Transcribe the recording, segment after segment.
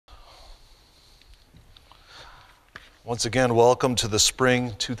Once again, welcome to the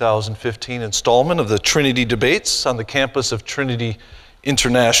spring 2015 installment of the Trinity Debates on the campus of Trinity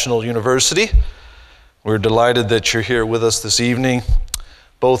International University. We're delighted that you're here with us this evening,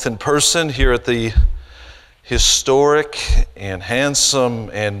 both in person here at the historic and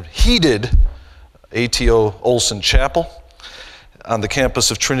handsome and heated A.T.O. Olson Chapel on the campus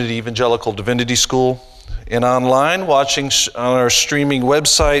of Trinity Evangelical Divinity School, and online, watching on our streaming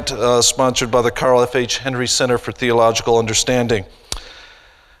website, sponsored by the Carl F. H. Henry Center for Theological Understanding.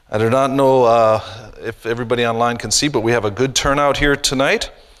 I do not know if everybody online can see, but we have a good turnout here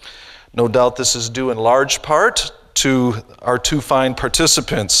tonight. No doubt this is due in large part to our two fine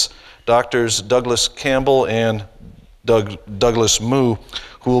participants, Doctors Douglas Campbell and Douglas Moo,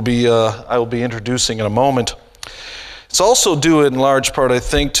 who I will be introducing in a moment. It's also due in large part, I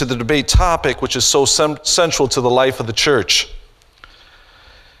think, to the debate topic, which is so central to the life of the church.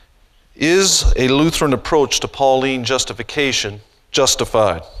 Is a Lutheran approach to Pauline justification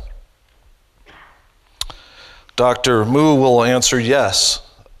justified? Dr. Moo will answer yes.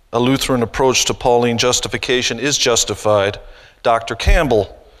 A Lutheran approach to Pauline justification is justified. Dr.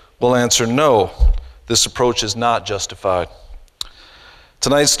 Campbell will answer no. This approach is not justified.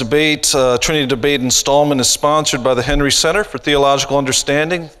 Tonight's debate, Trinity Debate installment, is sponsored by the Henry Center for Theological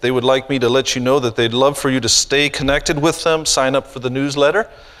Understanding. They would like me to let you know that they'd love for you to stay connected with them, sign up for the newsletter,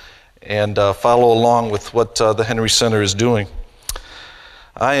 and follow along with what the Henry Center is doing.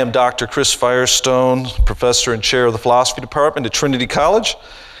 I am Dr. Chris Firestone, professor and chair of the philosophy department at Trinity College.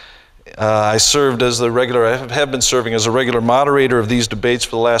 I have been serving as a regular moderator of these debates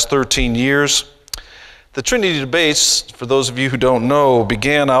for the last 13 years. The Trinity Debates, for those of you who don't know,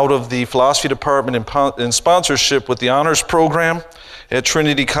 began out of the philosophy department in sponsorship with the honors program at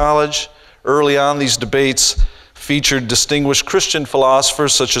Trinity College. Early on, these debates featured distinguished Christian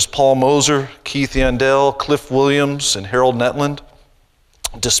philosophers such as Paul Moser, Keith Yandell, Cliff Williams, and Harold Netland,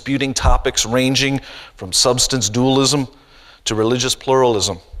 disputing topics ranging from substance dualism to religious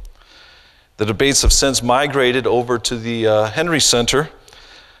pluralism. The debates have since migrated over to the Henry Center,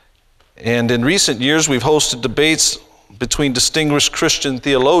 and in recent years, we've hosted debates between distinguished Christian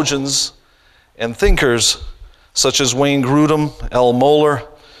theologians and thinkers such as Wayne Grudem, Al Mohler,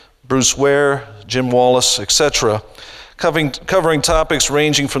 Bruce Ware, Jim Wallace, etc., covering topics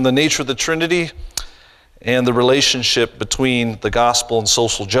ranging from the nature of the Trinity and the relationship between the gospel and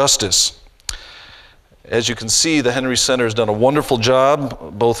social justice. As you can see, the Henry Center has done a wonderful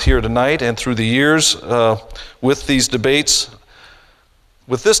job, both here tonight and through the years, with these debates.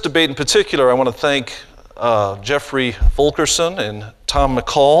 With this debate in particular, I want to thank Jeffrey Fulkerson and Tom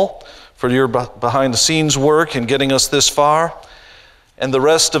McCall for your behind-the-scenes work in getting us this far, and the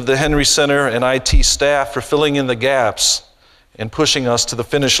rest of the Henry Center and IT staff for filling in the gaps and pushing us to the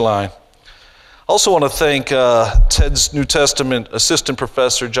finish line. I also want to thank TED's New Testament assistant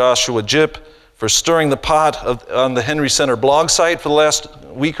professor Joshua Jipp for stirring the pot on the Henry Center blog site for the last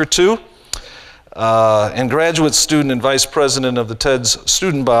week or two. And graduate student and vice president of the TED's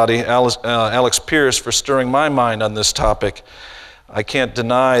student body, Alex Pierce, for stirring my mind on this topic. I can't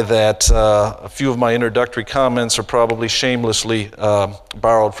deny that a few of my introductory comments are probably shamelessly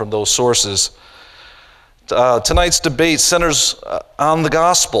borrowed from those sources. Tonight's debate centers on the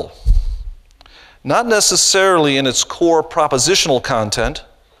gospel, not necessarily in its core propositional content,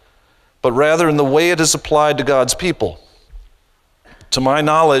 but rather in the way it is applied to God's people. To my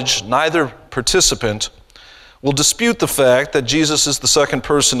knowledge, neither participant will dispute the fact that Jesus is the second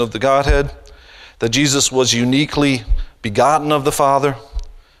person of the Godhead, that Jesus was uniquely begotten of the Father,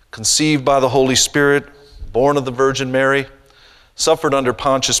 conceived by the Holy Spirit, born of the Virgin Mary, suffered under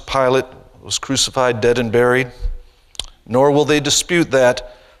Pontius Pilate, was crucified, dead, and buried. Nor will they dispute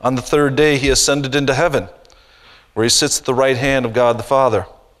that on the third day he ascended into heaven, where he sits at the right hand of God the Father,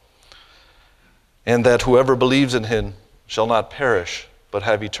 and that whoever believes in him shall not perish, but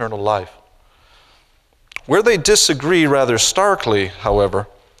have eternal life. Where they disagree rather starkly, however,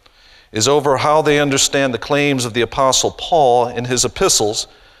 is over how they understand the claims of the Apostle Paul in his epistles,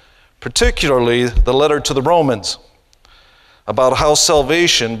 particularly the letter to the Romans, about how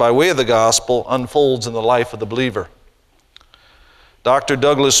salvation by way of the gospel unfolds in the life of the believer. Dr.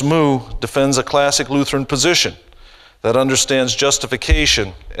 Douglas Moo defends a classic Lutheran position that understands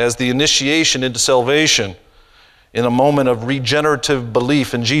justification as the initiation into salvation in a moment of regenerative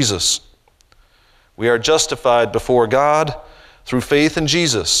belief in Jesus. We are justified before God through faith in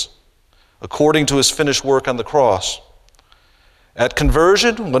Jesus, according to his finished work on the cross. At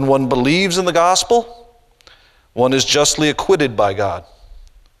conversion, when one believes in the gospel, one is justly acquitted by God.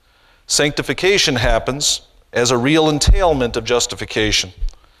 Sanctification happens as a real entailment of justification.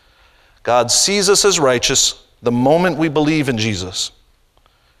 God sees us as righteous the moment we believe in Jesus,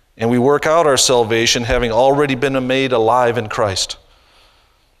 and we work out our salvation having already been made alive in Christ.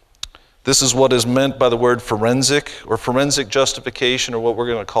 This is what is meant by the word forensic or forensic justification, or what we're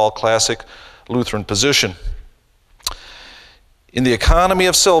going to call classic Lutheran position. In the economy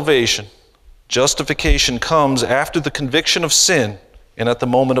of salvation, justification comes after the conviction of sin and at the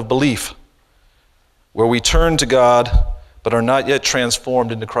moment of belief, where we turn to God but are not yet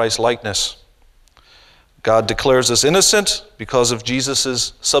transformed into Christ's likeness. God declares us innocent because of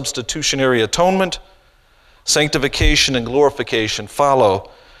Jesus' substitutionary atonement. Sanctification and glorification follow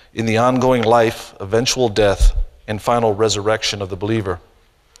in the ongoing life, eventual death, and final resurrection of the believer.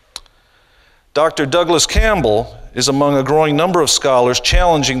 Dr. Douglas Campbell is among a growing number of scholars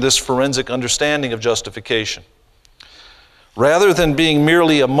challenging this forensic understanding of justification. Rather than being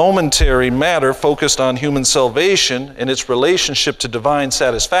merely a momentary matter focused on human salvation and its relationship to divine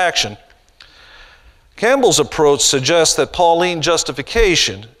satisfaction, Campbell's approach suggests that Pauline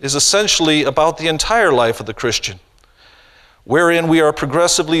justification is essentially about the entire life of the Christian, wherein we are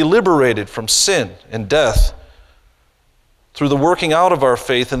progressively liberated from sin and death through the working out of our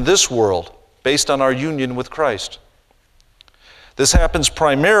faith in this world based on our union with Christ. This happens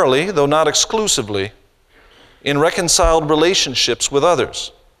primarily, though not exclusively, in reconciled relationships with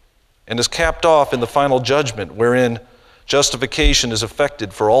others, and is capped off in the final judgment, wherein justification is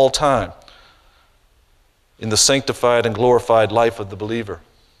effected for all time in the sanctified and glorified life of the believer.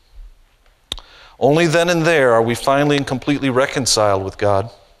 Only then and there are we finally and completely reconciled with God.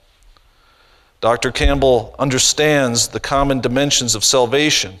 Dr. Campbell understands the common dimensions of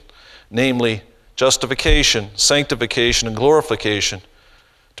salvation, namely justification, sanctification, and glorification,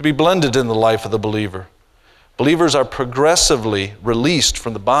 to be blended in the life of the believer. Believers are progressively released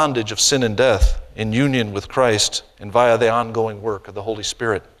from the bondage of sin and death in union with Christ and via the ongoing work of the Holy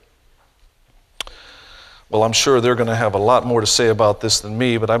Spirit. Well, I'm sure they're going to have a lot more to say about this than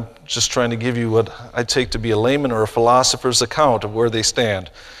me, but I'm just trying to give you what I take to be a layman or a philosopher's account of where they stand.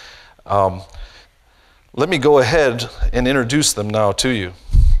 Let me go ahead and introduce them now to you.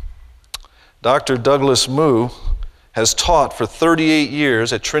 Dr. Douglas Moo has taught for 38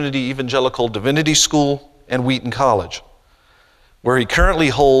 years at Trinity Evangelical Divinity School and Wheaton College, where he currently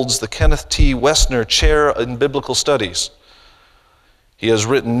holds the Kenneth T. Westner Chair in Biblical Studies. He has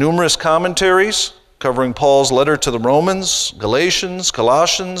written numerous commentaries covering Paul's letter to the Romans, Galatians,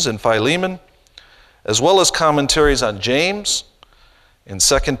 Colossians, and Philemon, as well as commentaries on James and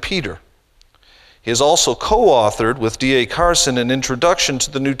 2 Peter. He has also co-authored with D.A. Carson an introduction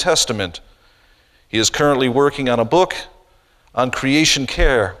to the New Testament. He is currently working on a book on creation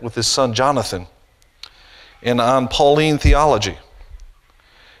care with his son Jonathan and on Pauline theology.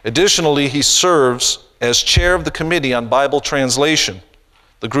 Additionally, he serves as chair of the Committee on Bible Translation,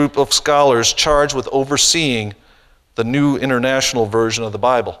 the group of scholars charged with overseeing the New International Version of the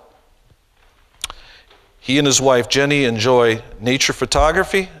Bible. He and his wife Jenny enjoy nature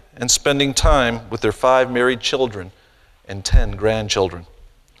photography and spending time with their 5 married children and 10 grandchildren.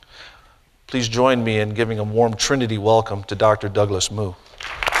 Please join me in giving a warm Trinity welcome to Dr. Douglas Moo.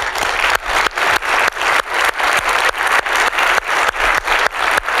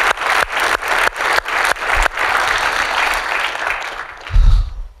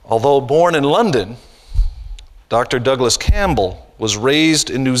 Although born in London, Dr. Douglas Campbell was raised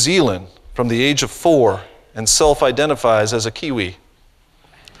in New Zealand from the age of 4 and self-identifies as a Kiwi.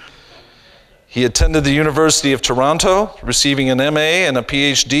 He attended the University of Toronto, receiving an MA and a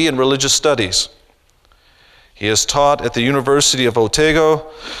PhD in religious studies. He has taught at the University of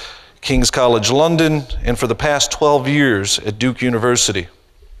Otago, King's College London, and for the past 12 years at Duke University.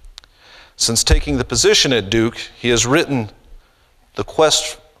 Since taking the position at Duke, he has written The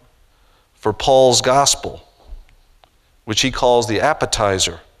Quest for Paul's Gospel, which he calls the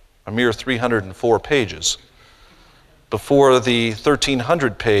appetizer, a mere 304 pages, before the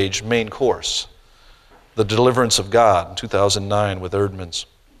 1,300-page main course, The Deliverance of God, in 2009 with Erdman's.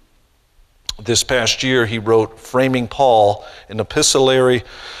 This past year, he wrote Framing Paul, an epistolary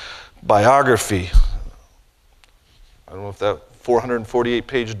biography. I don't know if that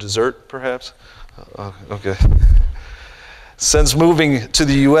 448-page dessert, perhaps? Okay. Since moving to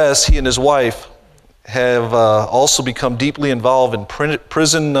the U.S., he and his wife have also become deeply involved in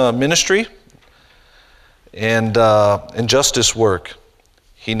prison ministry and justice work.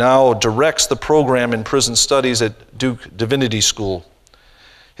 He now directs the program in prison studies at Duke Divinity School.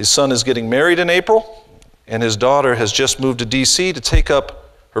 His son is getting married in April, and his daughter has just moved to D.C. to take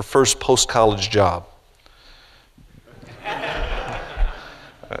up her first post-college job.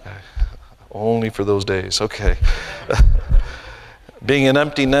 Only for those days, okay. Being an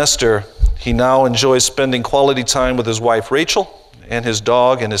empty nester, He now enjoys spending quality time with his wife Rachel and his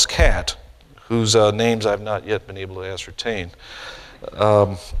dog and his cat, whose names I've not yet been able to ascertain.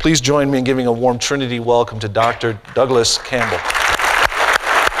 Please join me in giving a warm Trinity welcome to Dr. Douglas Campbell.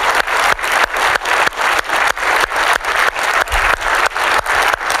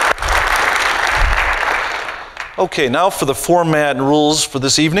 Okay, now for the format and rules for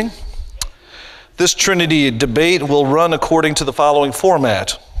this evening. This Trinity debate will run according to the following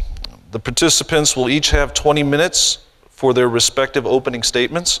format. The participants will each have 20 minutes for their respective opening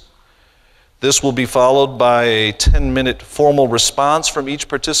statements. This will be followed by a 10-minute formal response from each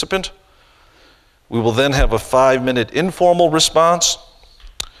participant. We will then have a 5-minute informal response,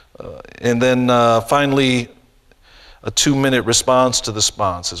 and then finally a 2-minute response to the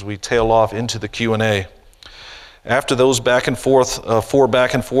sponsors as we tail off into the Q&A. After those four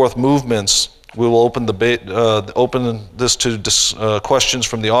back and forth movements, we will open this to questions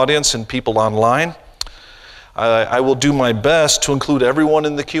from the audience and people online. I will do my best to include everyone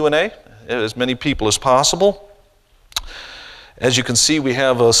in the Q&A, as many people as possible. As you can see, we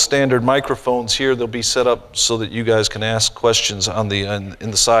have standard microphones here. They'll be set up so that you guys can ask questions in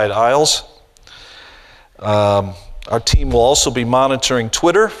the side aisles. Our team will also be monitoring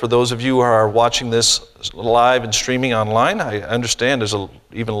Twitter. For those of you who are watching this live and streaming online, I understand there's an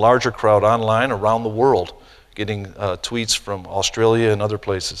even larger crowd online around the world getting tweets from Australia and other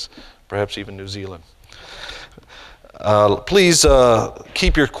places, perhaps even New Zealand. Please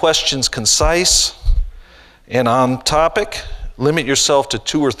keep your questions concise and on topic. Limit yourself to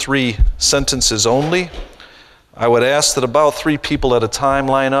 2 or 3 sentences only. I would ask that about 3 people at a time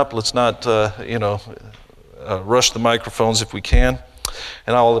line up. Let's not, rush the microphones if we can.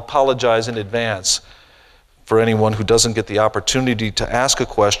 And I will apologize in advance for anyone who doesn't get the opportunity to ask a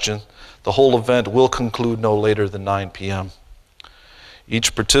question. The whole event will conclude no later than 9 p.m.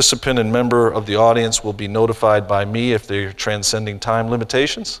 Each participant and member of the audience will be notified by me if they're transcending time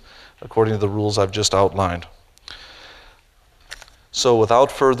limitations, according to the rules I've just outlined. So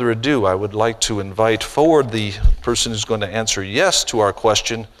without further ado, I would like to invite forward the person who's going to answer yes to our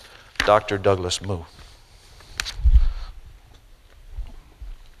question, Dr. Douglas Moo.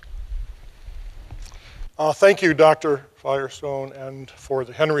 Thank you, Dr. Firestone, and for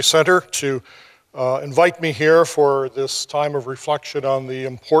the Henry Center to invite me here for this time of reflection on the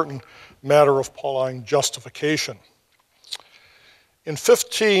important matter of Pauline justification. In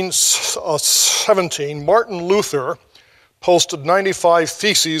 1517, Martin Luther posted 95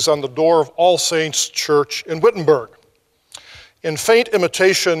 theses on the door of All Saints Church in Wittenberg. In faint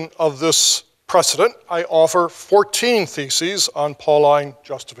imitation of this precedent, I offer 14 theses on Pauline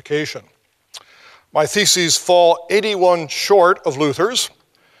justification. My theses fall 81 short of Luther's,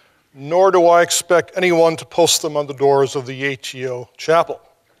 nor do I expect anyone to post them on the doors of the ATO chapel.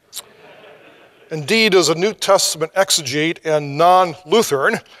 Indeed, as a New Testament exegete and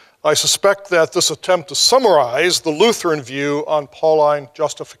non-Lutheran, I suspect that this attempt to summarize the Lutheran view on Pauline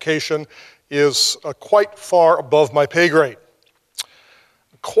justification is quite far above my pay grade.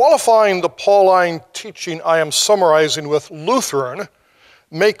 Qualifying the Pauline teaching I am summarizing with Lutheran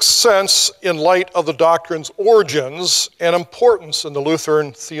makes sense in light of the doctrine's origins and importance in the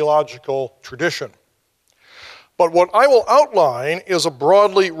Lutheran theological tradition. But what I will outline is a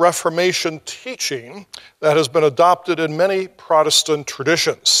broadly Reformation teaching that has been adopted in many Protestant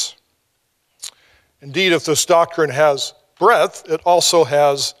traditions. Indeed, if this doctrine has breadth, it also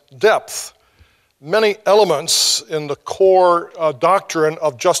has depth. Many elements in the core doctrine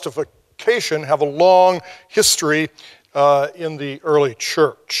of justification have a long history in the early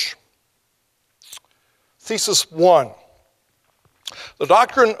church. Thesis 1. The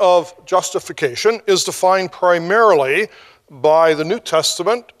doctrine of justification is defined primarily by the New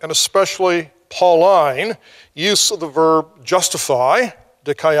Testament, and especially Pauline, use of the verb justify,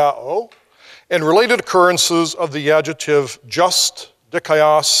 dikaiao, and related occurrences of the adjective just,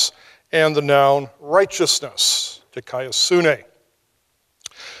 dikaios, and the noun righteousness, dikaiosune.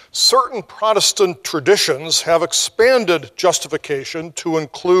 Certain Protestant traditions have expanded justification to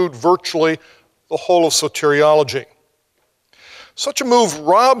include virtually the whole of soteriology. Such a move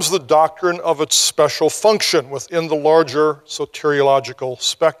robs the doctrine of its special function within the larger soteriological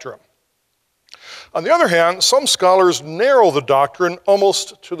spectrum. On the other hand, some scholars narrow the doctrine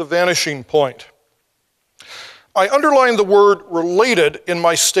almost to the vanishing point. I underline the word related in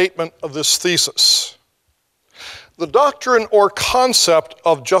my statement of this thesis. The doctrine or concept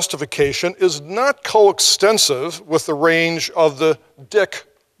of justification is not coextensive with the range of the Dick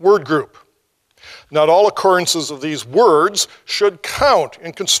word group. Not all occurrences of these words should count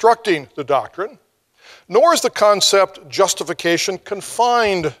in constructing the doctrine, nor is the concept justification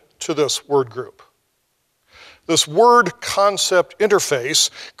confined to this word group. This word-concept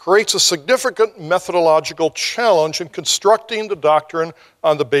interface creates a significant methodological challenge in constructing the doctrine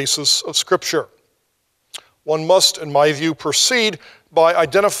on the basis of Scripture. One must, in my view, proceed by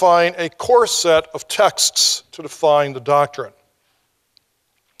identifying a core set of texts to define the doctrine.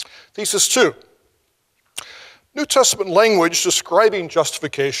 Thesis 2. New Testament language describing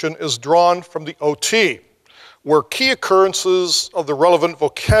justification is drawn from the OT, where key occurrences of the relevant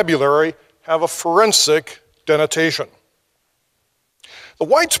vocabulary have a forensic denotation. The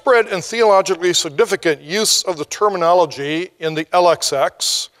widespread and theologically significant use of the terminology in the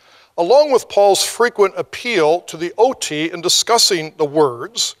LXX, along with Paul's frequent appeal to the OT in discussing the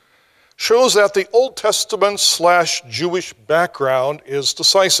words, shows that the Old Testament/Jewish background is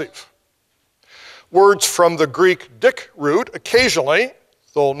decisive. Words from the Greek dik root occasionally,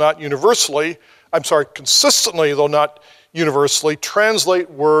 though not universally, consistently, though not universally, translate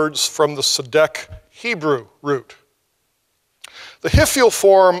words from the Sedek Hebrew root. The hiphil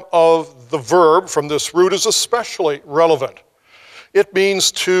form of the verb from this root is especially relevant. It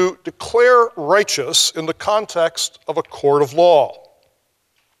means to declare righteous in the context of a court of law.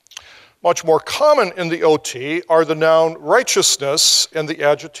 Much more common in the OT are the noun righteousness and the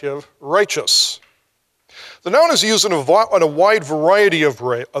adjective righteous. The noun is used in a wide variety of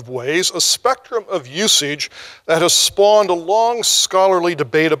ways, a spectrum of usage that has spawned a long scholarly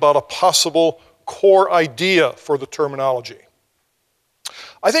debate about a possible core idea for the terminology.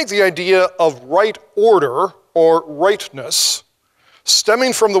 I think the idea of right order or rightness,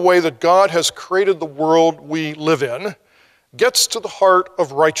 stemming from the way that God has created the world we live in, gets to the heart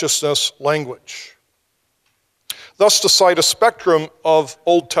of righteousness language. Thus, to cite a spectrum of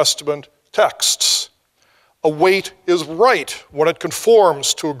Old Testament texts, a weight is right when it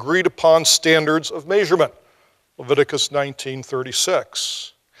conforms to agreed upon standards of measurement, Leviticus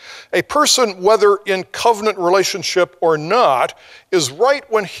 19:36. A person, whether in covenant relationship or not, is right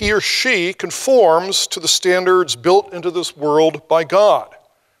when he or she conforms to the standards built into this world by God,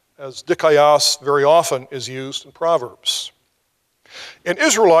 as dikaios very often is used in Proverbs. An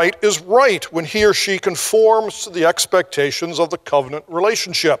Israelite is right when he or she conforms to the expectations of the covenant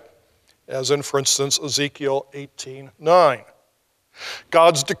relationship, as in, for instance, Ezekiel 18:9.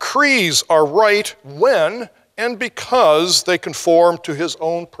 God's decrees are right when and because they conform to his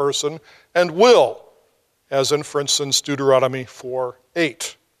own person and will, as in, for instance, Deuteronomy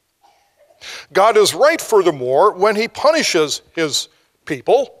 4:8. God is right, furthermore, when he punishes his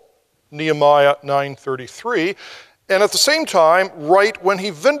people, Nehemiah 9:33, and at the same time, right when he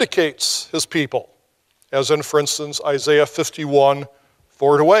vindicates his people, as in, for instance, Isaiah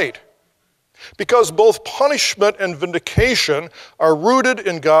 51:4-8. Because both punishment and vindication are rooted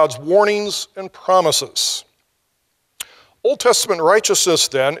in God's warnings and promises. Old Testament righteousness,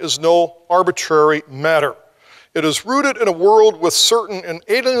 then, is no arbitrary matter. It is rooted in a world with certain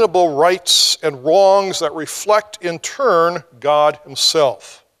inalienable rights and wrongs that reflect, in turn, God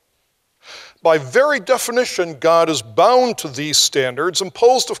himself. By very definition, God is bound to these standards,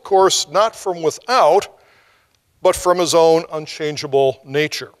 imposed, of course, not from without, but from his own unchangeable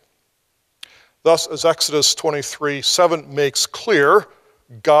nature. Thus, as Exodus 23:7 makes clear,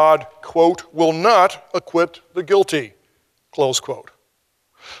 God, quote, will not acquit the guilty, close quote.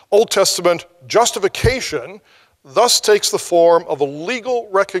 Old Testament justification thus takes the form of a legal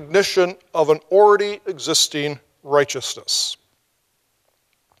recognition of an already existing righteousness.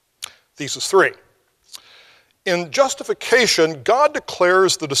 Thesis 3. In justification, God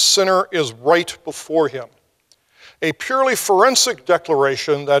declares that a sinner is right before him, a purely forensic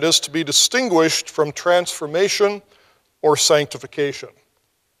declaration that is to be distinguished from transformation or sanctification.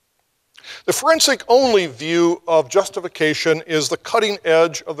 The forensic-only view of justification is the cutting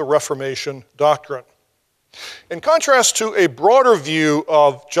edge of the Reformation doctrine. In contrast to a broader view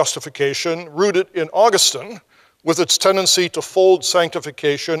of justification rooted in Augustine, with its tendency to fold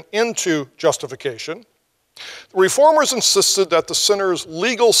sanctification into justification, the Reformers insisted that the sinner's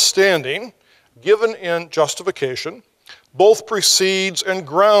legal standing, given in justification, both precedes and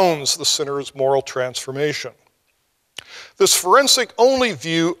grounds the sinner's moral transformation. This forensic-only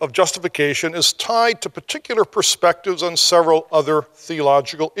view of justification is tied to particular perspectives on several other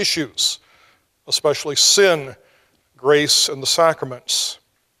theological issues, especially sin, grace, and the sacraments.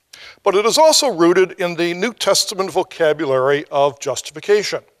 But it is also rooted in the New Testament vocabulary of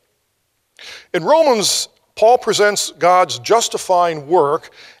justification. In Romans, Paul presents God's justifying work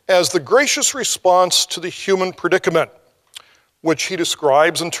as the gracious response to the human predicament, which he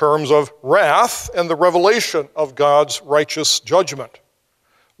describes in terms of wrath and the revelation of God's righteous judgment,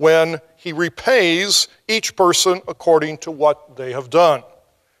 when he repays each person according to what they have done.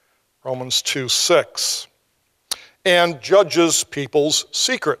 Romans 2:6, and judges people's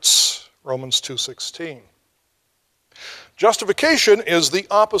secrets, Romans 2:16. Justification is the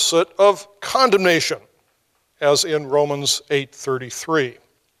opposite of condemnation, as in Romans 8:33.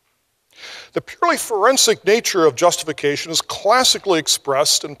 The purely forensic nature of justification is classically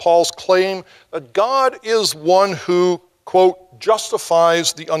expressed in Paul's claim that God is one who, quote,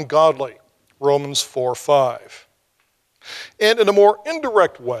 justifies the ungodly, Romans 4:5. And in a more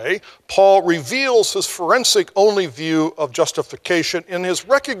indirect way, Paul reveals his forensic-only view of justification in his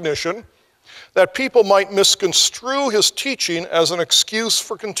recognition that people might misconstrue his teaching as an excuse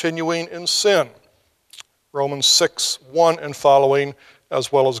for continuing in sin, Romans 6:1 and following,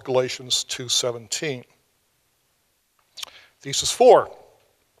 as well as Galatians 2:17. Thesis 4.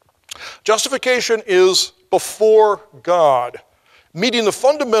 Justification is before God, meeting the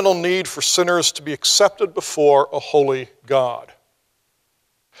fundamental need for sinners to be accepted before a holy God.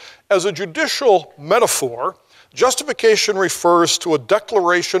 As a judicial metaphor, justification refers to a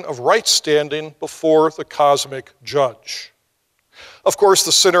declaration of right standing before the cosmic judge. Of course,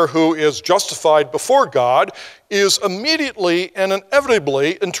 the sinner who is justified before God is immediately and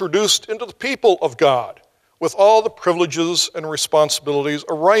inevitably introduced into the people of God, with all the privileges and responsibilities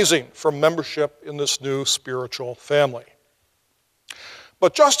arising from membership in this new spiritual family.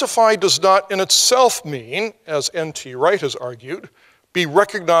 But justified does not in itself mean, as N.T. Wright has argued, be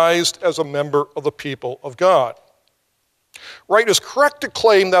recognized as a member of the people of God. Wright is correct to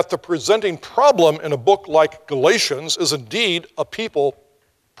claim that the presenting problem in a book like Galatians is indeed a people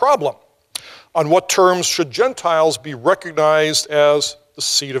problem. On what terms should Gentiles be recognized as the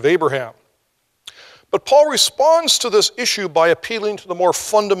seed of Abraham? But Paul responds to this issue by appealing to the more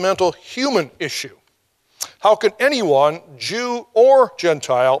fundamental human issue. How can anyone, Jew or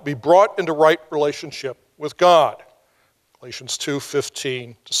Gentile, be brought into right relationship with God? Galatians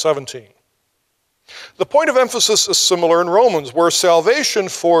 2:15-17. The point of emphasis is similar in Romans, where salvation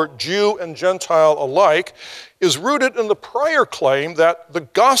for Jew and Gentile alike is rooted in the prior claim that the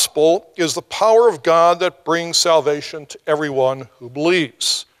gospel is the power of God that brings salvation to everyone who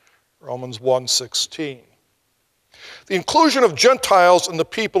believes. Romans 1:16. The inclusion of Gentiles in the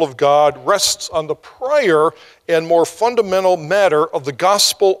people of God rests on the prior and more fundamental matter of the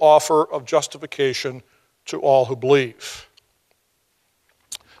gospel offer of justification to all who believe.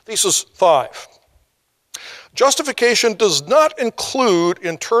 Thesis 5. Justification does not include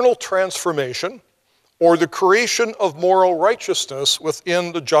internal transformation or the creation of moral righteousness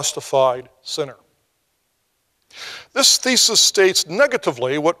within the justified sinner. This thesis states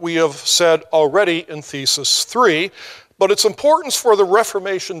negatively what we have said already in Thesis 3, but its importance for the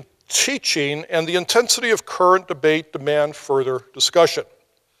Reformation teaching and the intensity of current debate demand further discussion.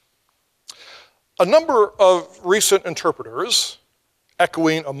 A number of recent interpreters,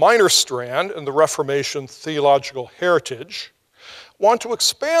 echoing a minor strand in the Reformation theological heritage, want to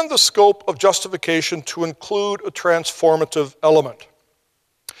expand the scope of justification to include a transformative element.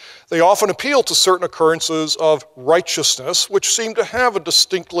 They often appeal to certain occurrences of righteousness, which seem to have a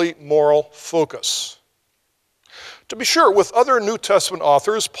distinctly moral focus. To be sure, with other New Testament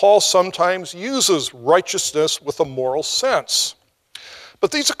authors, Paul sometimes uses righteousness with a moral sense.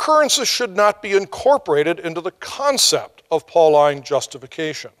 But these occurrences should not be incorporated into the concept of Pauline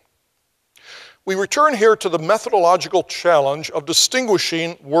justification. We return here to the methodological challenge of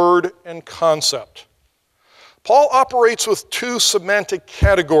distinguishing word and concept. Paul operates with two semantic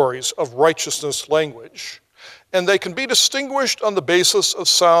categories of righteousness language, and they can be distinguished on the basis of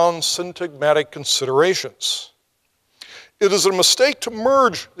sound syntagmatic considerations. It is a mistake to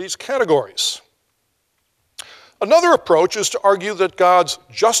merge these categories. Another approach is to argue that God's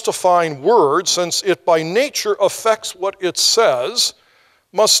justifying word, since it by nature affects what it says,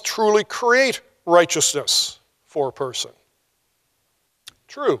 must truly create righteousness for a person.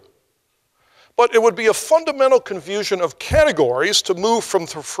 True. But it would be a fundamental confusion of categories to move from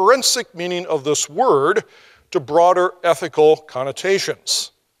the forensic meaning of this word to broader ethical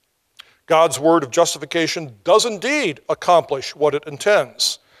connotations. God's word of justification does indeed accomplish what it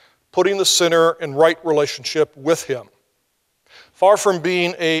intends, putting the sinner in right relationship with him. Far from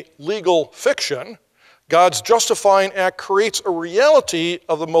being a legal fiction, God's justifying act creates a reality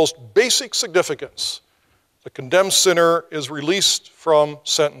of the most basic significance. The condemned sinner is released from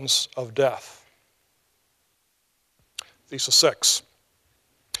sentence of death. Thesis 6.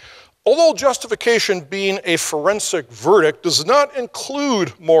 Although justification being a forensic verdict does not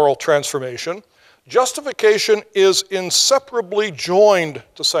include moral transformation, justification is inseparably joined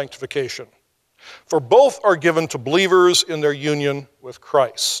to sanctification, for both are given to believers in their union with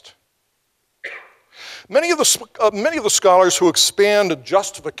Christ. Many of the scholars who expand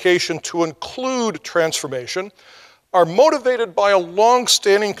justification to include transformation are motivated by a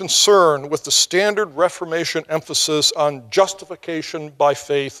long-standing concern with the standard Reformation emphasis on justification by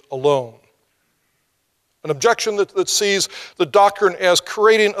faith alone. An objection that sees the doctrine as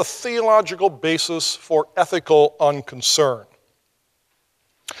creating a theological basis for ethical unconcern.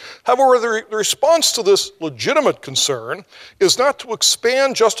 However, the response to this legitimate concern is not to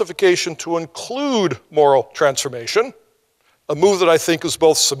expand justification to include moral transformation, a move that I think is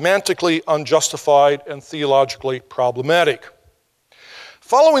both semantically unjustified and theologically problematic.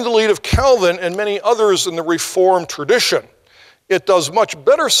 Following the lead of Calvin and many others in the Reformed tradition, it does much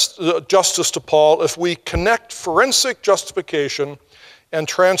better justice to Paul if we connect forensic justification and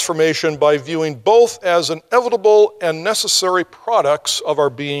transformation by viewing both as inevitable and necessary products of our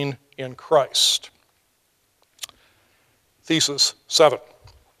being in Christ. Thesis 7.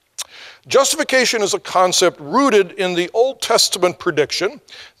 Justification is a concept rooted in the Old Testament prediction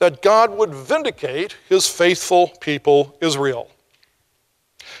that God would vindicate his faithful people, Israel.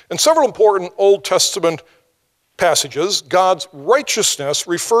 In several important Old Testament passages, God's righteousness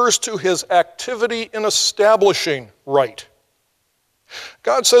refers to his activity in establishing right.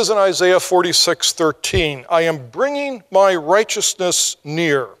 God says in Isaiah 46:13, I am bringing my righteousness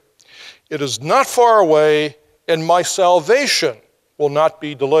near. It is not far away, and my salvation will not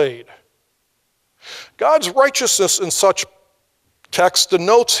be delayed. God's righteousness in such text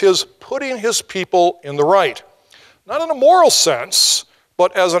denotes his putting his people in the right, not in a moral sense,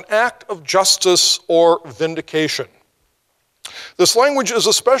 but as an act of justice or vindication. This language is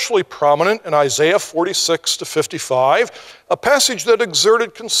especially prominent in Isaiah 46-55, a passage that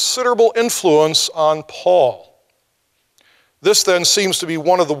exerted considerable influence on Paul. This then seems to be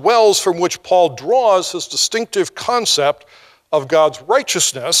one of the wells from which Paul draws his distinctive concept of God's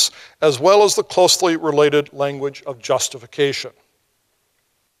righteousness, as well as the closely related language of justification.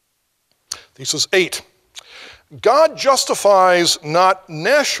 Thesis 8. God justifies not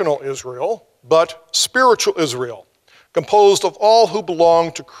national Israel, but spiritual Israel, composed of all who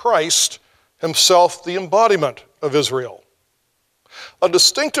belong to Christ, himself the embodiment of Israel. A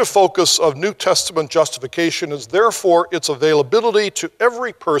distinctive focus of New Testament justification is therefore its availability to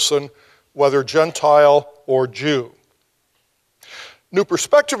every person, whether Gentile or Jew. New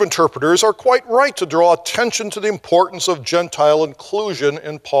Perspective interpreters are quite right to draw attention to the importance of Gentile inclusion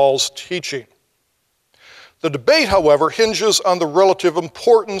in Paul's teaching. The debate, however, hinges on the relative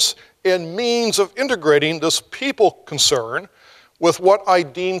importance and means of integrating this people concern with what I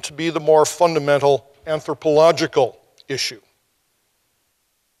deem to be the more fundamental anthropological issue.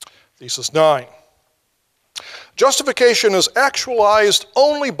 Thesis 9. Justification is actualized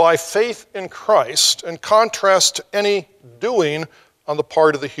only by faith in Christ, in contrast to any doing on the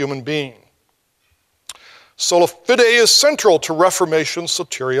part of the human being. Sola fide is central to Reformation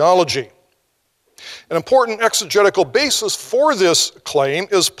soteriology. An important exegetical basis for this claim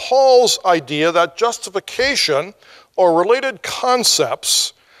is Paul's idea that justification or related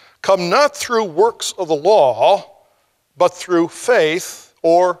concepts come not through works of the law, but through faith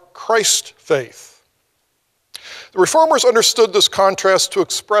or Christ faith. The Reformers understood this contrast to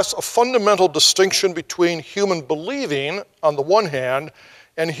express a fundamental distinction between human believing on the one hand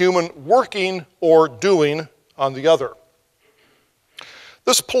and human working or doing on the other.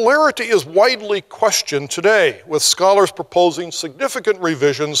 This polarity is widely questioned today, with scholars proposing significant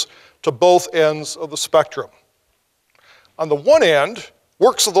revisions to both ends of the spectrum. On the one end,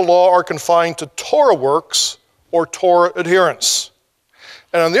 works of the law are confined to Torah works or Torah adherence.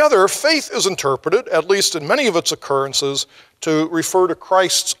 And on the other, faith is interpreted, at least in many of its occurrences, to refer to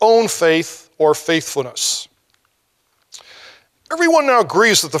Christ's own faith or faithfulness. Everyone now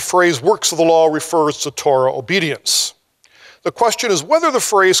agrees that the phrase works of the law refers to Torah obedience. The question is whether the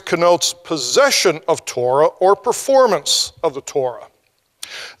phrase connotes possession of Torah or performance of the Torah.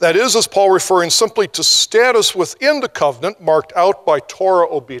 That is Paul referring simply to status within the covenant marked out by Torah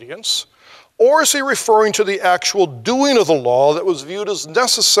obedience, or is he referring to the actual doing of the law that was viewed as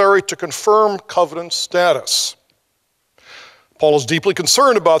necessary to confirm covenant status? Paul is deeply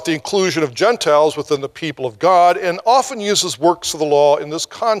concerned about the inclusion of Gentiles within the people of God and often uses works of the law in this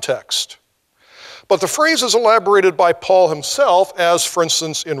context. But the phrase is elaborated by Paul himself, as for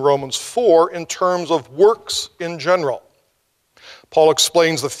instance in Romans 4, in terms of works in general. Paul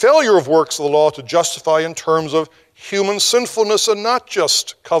explains the failure of works of the law to justify in terms of human sinfulness and not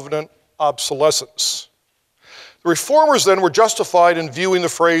just covenant obsolescence. The Reformers then were justified in viewing the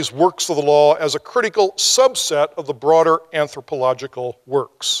phrase works of the law as a critical subset of the broader anthropological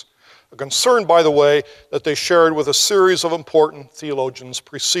works, a concern, by the way, that they shared with a series of important theologians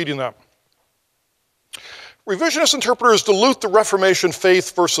preceding them. Revisionist interpreters dilute the Reformation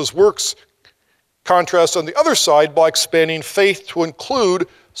faith versus works contrast on the other side by expanding faith to include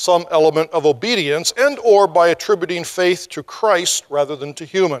some element of obedience and or by attributing faith to Christ rather than to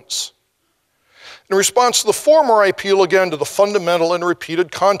humans. In response to the former, I appeal again to the fundamental and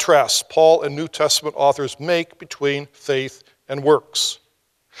repeated contrasts Paul and New Testament authors make between faith and works.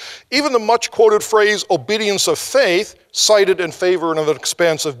 Even the much-quoted phrase, obedience of faith, cited in favor of an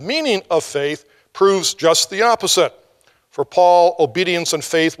expansive meaning of faith, proves just the opposite. For Paul, obedience and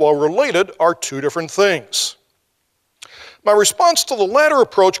faith, while related, are two different things. My response to the latter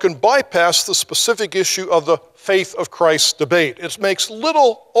approach can bypass the specific issue of the faith of Christ debate. It makes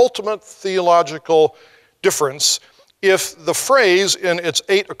little ultimate theological difference if the phrase in its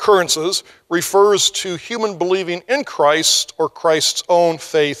 8 occurrences refers to human believing in Christ or Christ's own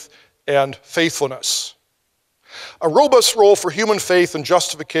faith and faithfulness. A robust role for human faith and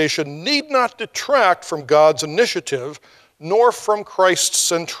justification need not detract from God's initiative nor from Christ's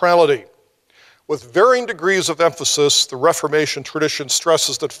centrality. With varying degrees of emphasis, the Reformation tradition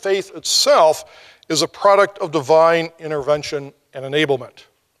stresses that faith itself is a product of divine intervention and enablement.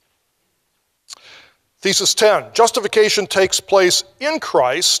 Thesis 10, justification takes place in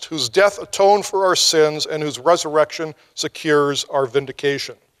Christ, whose death atoned for our sins and whose resurrection secures our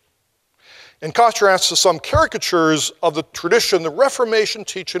vindication. In contrast to some caricatures of the tradition, the Reformation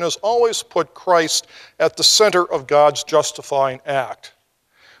teaching has always put Christ at the center of God's justifying act.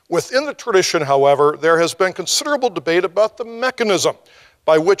 Within the tradition, however, there has been considerable debate about the mechanism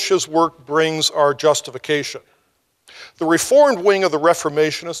by which his work brings our justification. The Reformed wing of the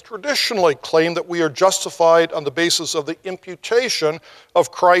Reformation has traditionally claimed that we are justified on the basis of the imputation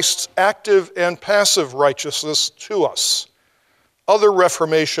of Christ's active and passive righteousness to us. Other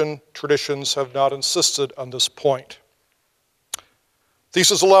Reformation traditions have not insisted on this point.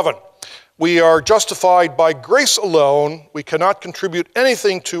 Thesis 11. We are justified by grace alone. We cannot contribute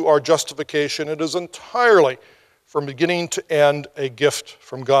anything to our justification. It is entirely, from beginning to end, a gift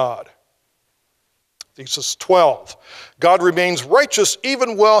from God. Thesis 12. God remains righteous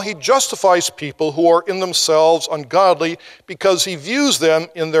even while he justifies people who are in themselves ungodly because he views them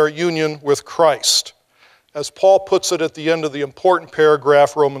in their union with Christ. As Paul puts it at the end of the important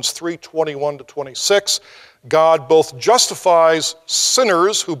paragraph, Romans 3:21-26, God both justifies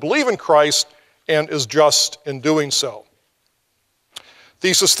sinners who believe in Christ and is just in doing so.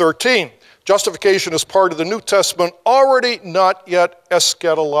 Thesis 13, justification is part of the New Testament already not yet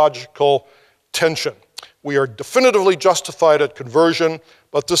eschatological tension. We are definitively justified at conversion,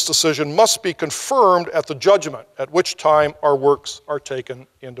 but this decision must be confirmed at the judgment, at which time our works are taken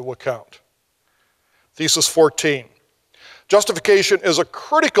into account. Thesis 14. Justification is a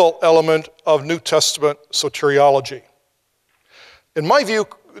critical element of New Testament soteriology. In my view,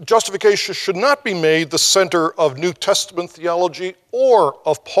 justification should not be made the center of New Testament theology or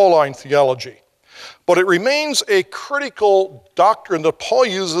of Pauline theology, but it remains a critical doctrine that Paul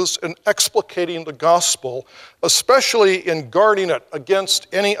uses in explicating the gospel, especially in guarding it against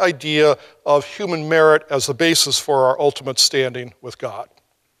any idea of human merit as the basis for our ultimate standing with God.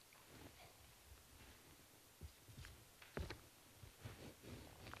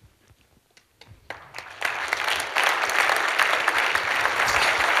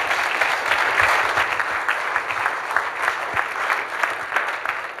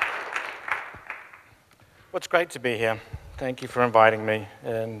 Well, it's great to be here. Thank you for inviting me,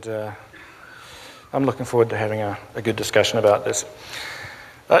 and I'm looking forward to having a good discussion about this.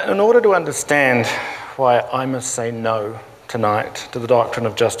 In order to understand why I must say no tonight to the doctrine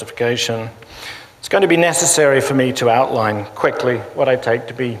of justification, it's going to be necessary for me to outline quickly what I take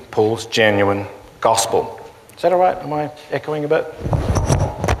to be Paul's genuine gospel. Is that all right? Am I echoing a bit?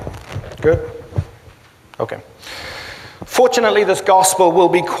 Good? Okay. Fortunately, this gospel will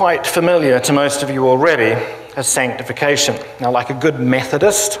be quite familiar to most of you already as sanctification. Now, like a good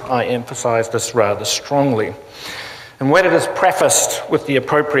Methodist, I emphasize this rather strongly. And when it is prefaced with the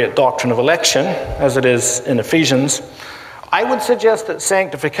appropriate doctrine of election, as it is in Ephesians, I would suggest that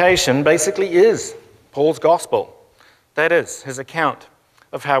sanctification basically is Paul's gospel. That is, his account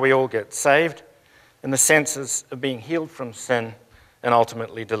of how we all get saved in the senses of being healed from sin and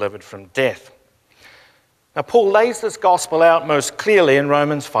ultimately delivered from death. Now, Paul lays this gospel out most clearly in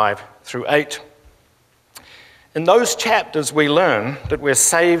Romans 5-8. In those chapters, we learn that we're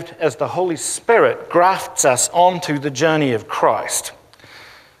saved as the Holy Spirit grafts us onto the journey of Christ,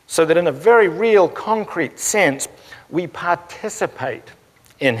 so that in a very real, concrete sense, we participate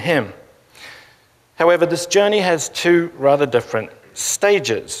in him. However, this journey has two rather different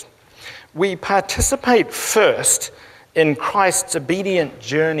stages. We participate first in Christ's obedient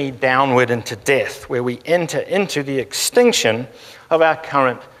journey downward into death, where we enter into the extinction of our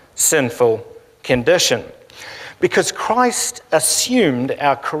current sinful condition. Because Christ assumed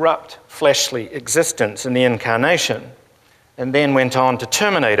our corrupt fleshly existence in the incarnation and then went on to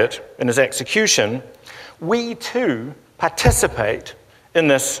terminate it in his execution, we too participate in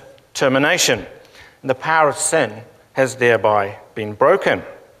this termination. And the power of sin has thereby been broken.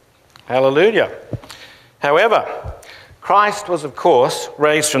 Hallelujah. However, Christ was, of course,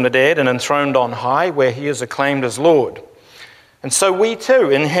 raised from the dead and enthroned on high, where he is acclaimed as Lord. And so we too,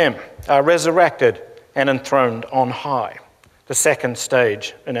 in him, are resurrected and enthroned on high, the second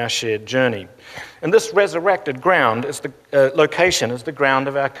stage in our shared journey. And this resurrected ground is the location is the ground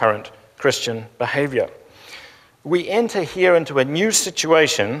of our current Christian behavior. We enter here into a new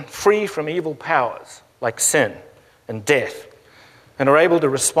situation, free from evil powers like sin and death, and are able to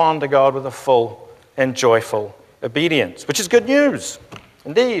respond to God with a full and joyful obedience, which is good news.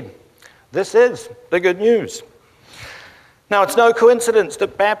 Indeed, this is the good news. Now, it's no coincidence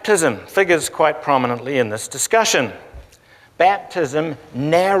that baptism figures quite prominently in this discussion. Baptism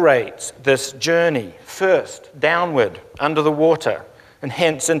narrates this journey, first downward under the water, and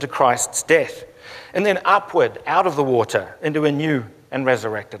hence into Christ's death, and then upward out of the water into a new and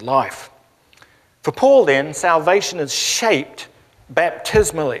resurrected life. For Paul, then, salvation is shaped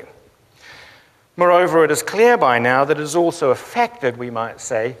baptismally. Moreover, it is clear by now that it is also affected, we might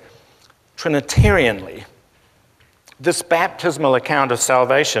say, Trinitarianly. This baptismal account of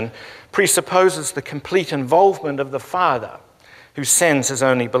salvation presupposes the complete involvement of the Father, who sends his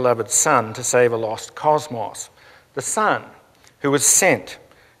only beloved Son to save a lost cosmos, the Son who was sent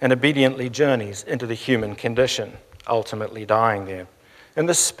and obediently journeys into the human condition, ultimately dying there, and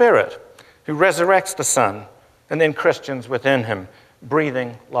the Spirit who resurrects the Son, and then Christians within him,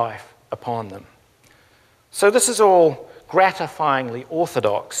 breathing life upon them. So this is all gratifyingly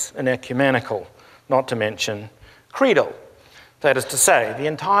orthodox and ecumenical, not to mention creedal. That is to say, the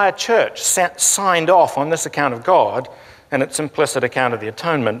entire church signed off on this account of God and its implicit account of the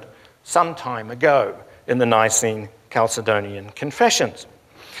atonement some time ago in the Nicene Chalcedonian Confessions.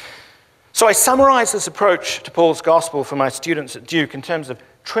 So I summarize this approach to Paul's gospel for my students at Duke in terms of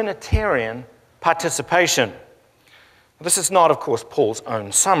Trinitarian participation. This is not, of course, Paul's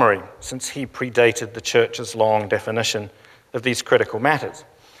own summary, since he predated the church's long definition of these critical matters.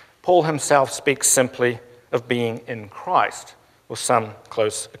 Paul himself speaks simply of being in Christ, or some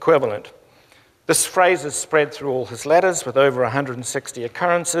close equivalent. This phrase is spread through all his letters with over 160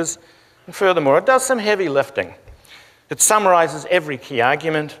 occurrences, and furthermore, it does some heavy lifting. It summarizes every key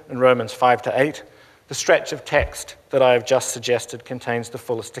argument in Romans 5 to 8. The stretch of text that I have just suggested contains the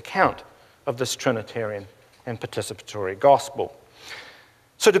fullest account of this Trinitarian and participatory gospel.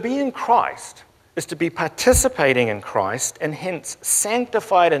 So to be in Christ is to be participating in Christ and hence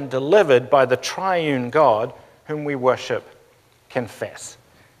sanctified and delivered by the triune God whom we worship, confess,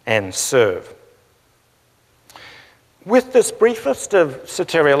 and serve. With this briefest of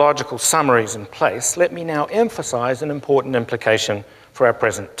soteriological summaries in place, let me now emphasize an important implication for our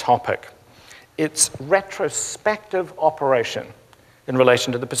present topic. Its retrospective operation in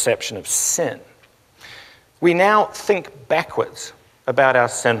relation to the perception of sin. We now think backwards about our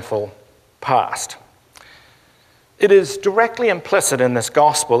sinful past. It is directly implicit in this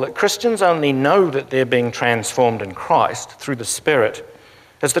gospel that Christians only know that they're being transformed in Christ through the Spirit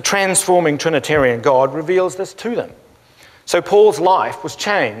as the transforming Trinitarian God reveals this to them. So Paul's life was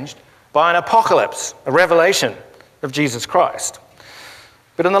changed by an apocalypse, a revelation of Jesus Christ.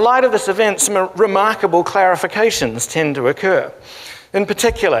 But in the light of this event, some remarkable clarifications tend to occur. In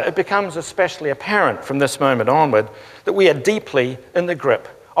particular, it becomes especially apparent from this moment onward that we are deeply in the grip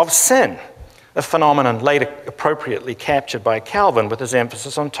of sin, a phenomenon later appropriately captured by Calvin with his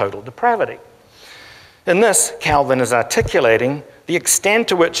emphasis on total depravity. In this, Calvin is articulating the extent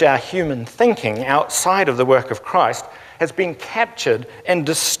to which our human thinking outside of the work of Christ has been captured and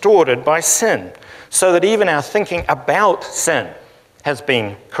distorted by sin, so that even our thinking about sin has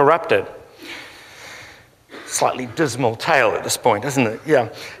been corrupted. Slightly dismal tale at this point, isn't it? Yeah.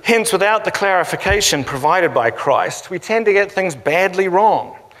 Hence, without the clarification provided by Christ, we tend to get things badly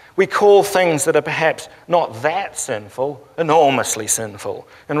wrong. We call things that are perhaps not that sinful, enormously sinful.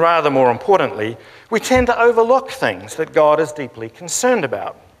 And rather more importantly, we tend to overlook things that God is deeply concerned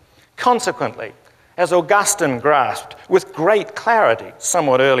about. Consequently, as Augustine grasped with great clarity,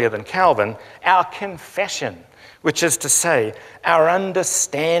 somewhat earlier than Calvin, our confession, which is to say, our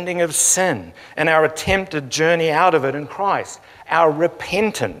understanding of sin and our attempted journey out of it in Christ, our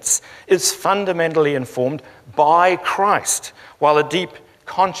repentance is fundamentally informed by Christ, while a deep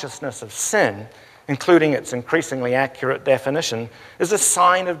consciousness of sin including its increasingly accurate definition, is a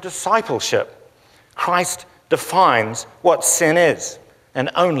sign of discipleship. Christ defines what sin is, and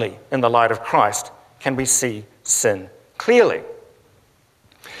only in the light of Christ can we see sin clearly.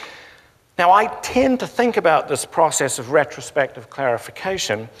 Now, I tend to think about this process of retrospective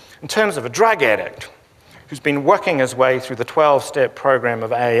clarification in terms of a drug addict who's been working his way through the 12-step program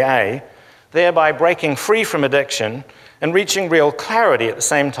of AA, thereby breaking free from addiction and reaching real clarity at the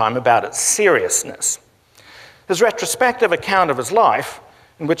same time about its seriousness. His retrospective account of his life,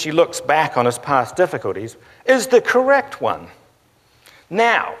 in which he looks back on his past difficulties, is the correct one.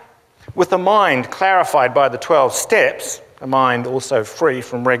 Now, with a mind clarified by the 12 steps, a mind also free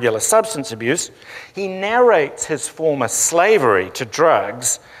from regular substance abuse, he narrates his former slavery to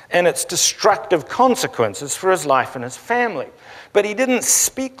drugs and its destructive consequences for his life and his family. But he didn't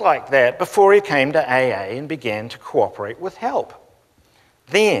speak like that before he came to AA and began to cooperate with help.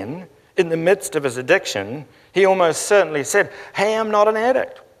 Then, in the midst of his addiction, he almost certainly said, "Hey, I'm not an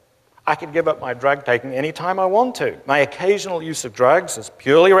addict. I could give up my drug taking anytime I want to. My occasional use of drugs is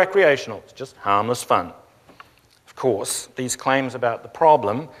purely recreational. It's just harmless fun." Of course, these claims about the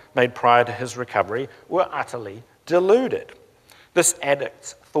problem made prior to his recovery were utterly deluded. This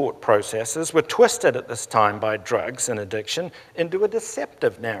addict's thought processes were twisted at this time by drugs and addiction into a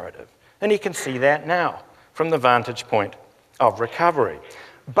deceptive narrative. And you can see that now from the vantage point of recovery.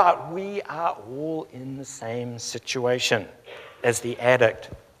 But we are all in the same situation as the addict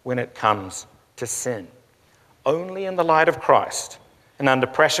when it comes to sin. Only in the light of Christ and under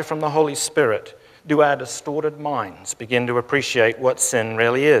pressure from the Holy Spirit do our distorted minds begin to appreciate what sin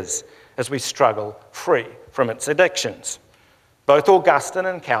really is as we struggle free from its addictions. Both Augustine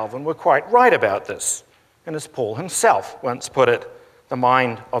and Calvin were quite right about this. And as Paul himself once put it, the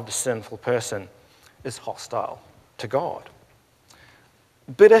mind of the sinful person is hostile to God.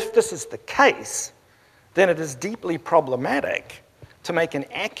 But if this is the case, then it is deeply problematic to make an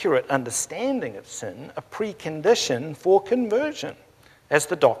accurate understanding of sin a precondition for conversion, as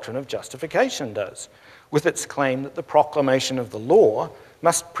the doctrine of justification does, with its claim that the proclamation of the law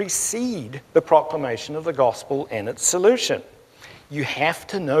must precede the proclamation of the gospel and its solution. You have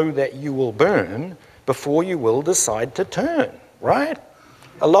to know that you will burn before you will decide to turn, right?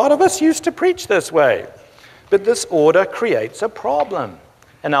 A lot of us used to preach this way, but this order creates a problem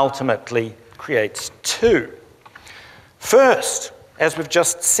and ultimately creates two. First, as we've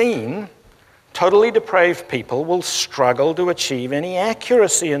just seen, totally depraved people will struggle to achieve any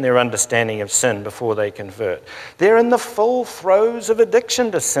accuracy in their understanding of sin before they convert. They're in the full throes of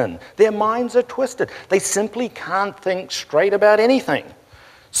addiction to sin. Their minds are twisted. They simply can't think straight about anything.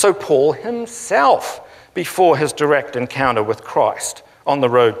 So Paul himself, before his direct encounter with Christ on the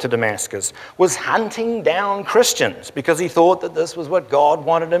road to Damascus, was hunting down Christians because he thought that this was what God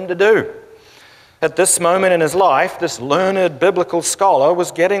wanted him to do. At this moment in his life, this learned biblical scholar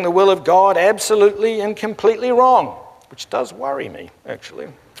was getting the will of God absolutely and completely wrong, which does worry me, actually.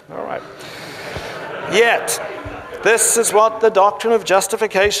 All right. Yet, this is what the doctrine of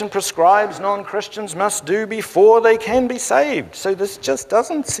justification prescribes non-Christians must do before they can be saved. So this just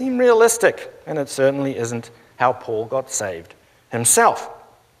doesn't seem realistic, and it certainly isn't how Paul got saved himself.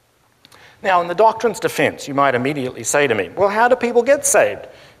 Now, in the doctrine's defense, you might immediately say to me, well, how do people get saved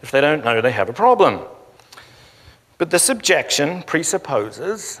if they don't know they have a problem? But this objection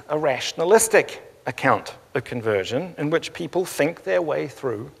presupposes a rationalistic account of conversion in which people think their way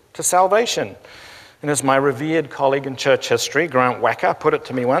through to salvation. And as my revered colleague in church history, Grant Wacker, put it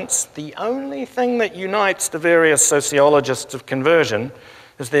to me once, the only thing that unites the various sociologists of conversion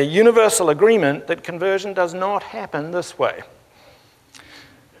is their universal agreement that conversion does not happen this way.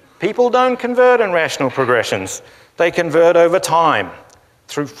 People don't convert in rational progressions. They convert over time,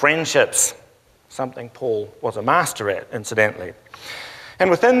 through friendships, something Paul was a master at, incidentally.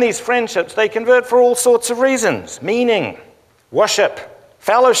 And within these friendships, they convert for all sorts of reasons: meaning, worship,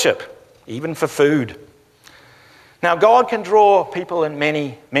 fellowship, even for food. Now, God can draw people in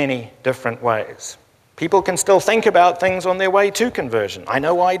many, many different ways. People can still think about things on their way to conversion. I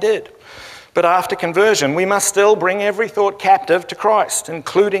know I did. But after conversion, we must still bring every thought captive to Christ,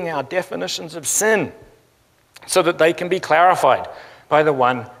 including our definitions of sin, so that they can be clarified by the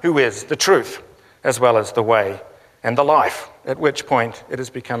one who is the truth, as well as the way and the life, at which point it is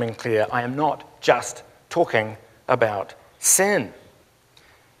becoming clear I am not just talking about sin.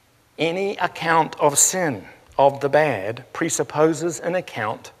 Any account of sin, of the bad, presupposes an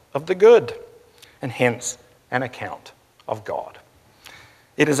account of the good, and hence an account of God.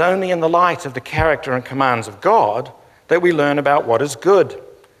 It is only in the light of the character and commands of God that we learn about what is good,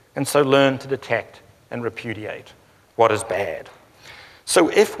 and so learn to detect and repudiate what is bad. So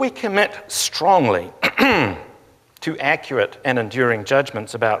if we commit strongly to accurate and enduring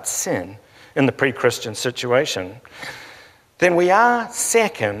judgments about sin in the pre-Christian situation, then we are,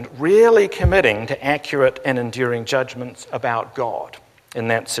 second, really committing to accurate and enduring judgments about God in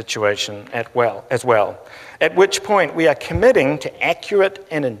that situation as well. At which point we are committing to accurate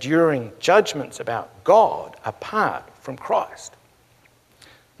and enduring judgments about God apart from Christ.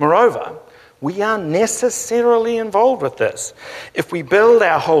 Moreover, we are necessarily involved with this. If we build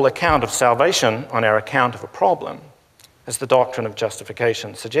our whole account of salvation on our account of a problem, as the doctrine of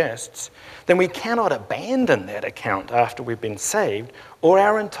justification suggests, then we cannot abandon that account after we've been saved, or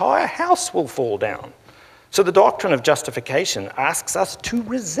our entire house will fall down. So the doctrine of justification asks us to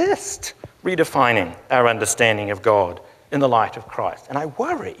resist redefining our understanding of God in the light of Christ. And I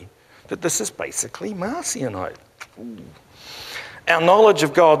worry that this is basically Marcionite. Our knowledge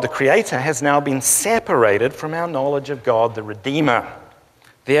of God the Creator has now been separated from our knowledge of God the Redeemer,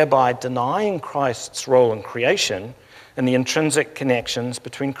 thereby denying Christ's role in creation and the intrinsic connections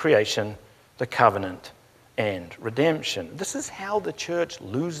between creation, the covenant, and redemption. This is how the church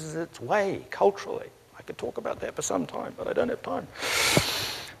loses its way culturally. I could talk about that for some time, but I don't have time.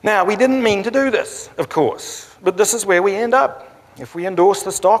 Now, we didn't mean to do this, of course, but this is where we end up if we endorse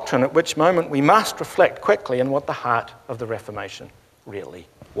this doctrine, at which moment we must reflect quickly on what the heart of the Reformation really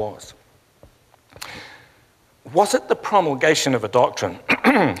was. Was it the promulgation of a doctrine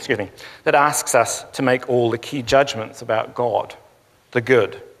that asks us to make all the key judgments about God, the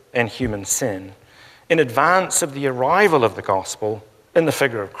good, and human sin in advance of the arrival of the gospel in the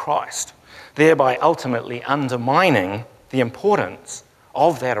figure of Christ, thereby ultimately undermining the importance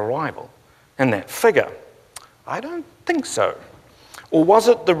of that arrival and that figure? I don't think so. Or was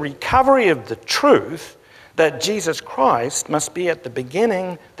it the recovery of the truth that Jesus Christ must be at the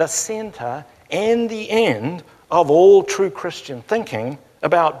beginning, the center, and the end of all true Christian thinking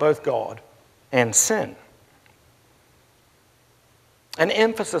about both God and sin? An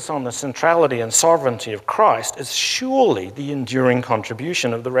emphasis on the centrality and sovereignty of Christ is surely the enduring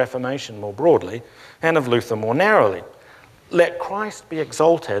contribution of the Reformation more broadly and of Luther more narrowly. Let Christ be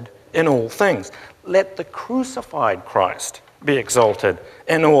exalted in all things. Let the crucified Christ be exalted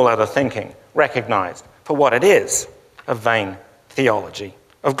in all other thinking, recognized for what it is, a vain theology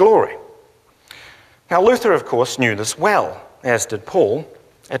of glory. Now, Luther, of course, knew this well, as did Paul,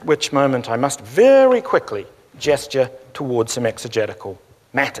 at which moment I must very quickly gesture towards some exegetical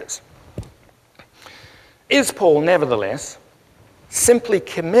matters. Is Paul, nevertheless, simply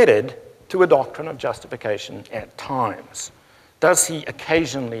committed to a doctrine of justification at times? Does he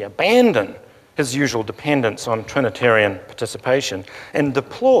occasionally abandon his usual dependence on Trinitarian participation and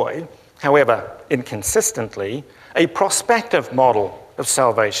deploy, however inconsistently, a prospective model of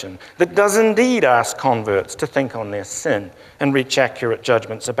salvation that does indeed ask converts to think on their sin and reach accurate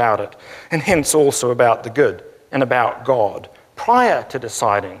judgments about it, and hence also about the good and about God, prior to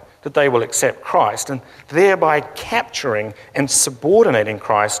deciding that they will accept Christ and thereby capturing and subordinating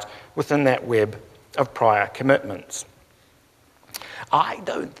Christ within that web of prior commitments? I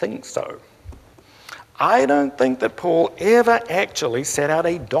don't think so. I don't think that Paul ever actually set out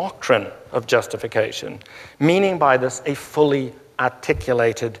a doctrine of justification, meaning by this a fully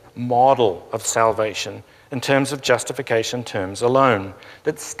articulated model of salvation in terms of justification terms alone,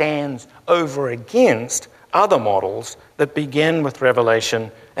 that stands over against other models that begin with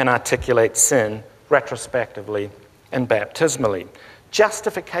revelation and articulate sin retrospectively and baptismally.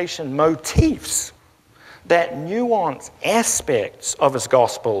 Justification motifs that nuance aspects of his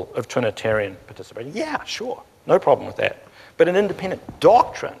gospel of Trinitarian participation. Yeah, sure, no problem with that. But an independent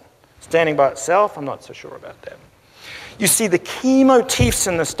doctrine, standing by itself, I'm not so sure about that. You see, the key motifs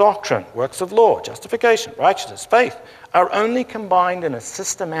in this doctrine, works of law, justification, righteousness, faith, are only combined in a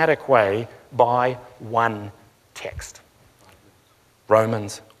systematic way by one text.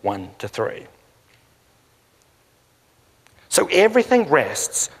 Romans 1-3. So everything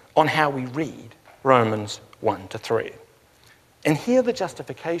rests on how we read Romans 1-3. And here the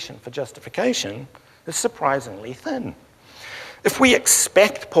justification for justification is surprisingly thin. If we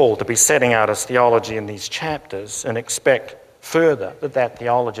expect Paul to be setting out his theology in these chapters and expect further that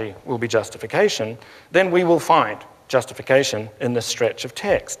theology will be justification, then we will find justification in this stretch of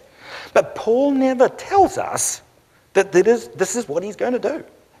text. But Paul never tells us that this is what he's going to do.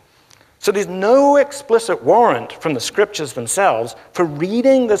 So there's no explicit warrant from the scriptures themselves for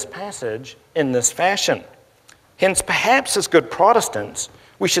reading this passage in this fashion. Hence, perhaps as good Protestants,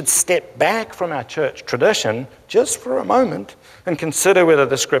 we should step back from our church tradition just for a moment and consider whether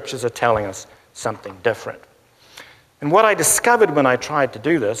the scriptures are telling us something different. And what I discovered when I tried to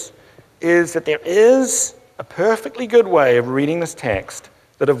do this is that there is a perfectly good way of reading this text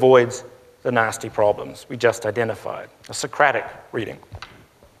that avoids the nasty problems we just identified, a Socratic reading.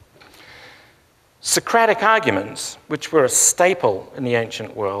 Socratic arguments, which were a staple in the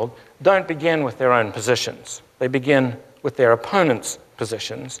ancient world, don't begin with their own positions. They begin with their opponents'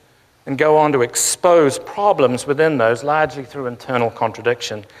 positions and go on to expose problems within those, largely through internal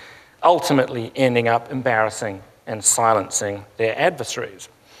contradiction, ultimately ending up embarrassing and silencing their adversaries.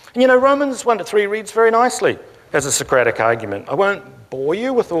 And Romans 1-3 reads very nicely as a Socratic argument. I won't bore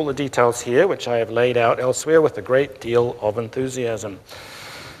you with all the details here, which I have laid out elsewhere with a great deal of enthusiasm.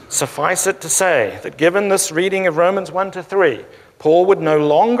 Suffice it to say that given this reading of Romans 1-3, Paul would no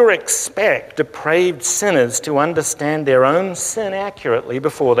longer expect depraved sinners to understand their own sin accurately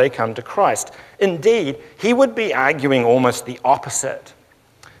before they come to Christ. Indeed, he would be arguing almost the opposite.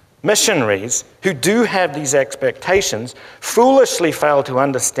 Missionaries who do have these expectations foolishly fail to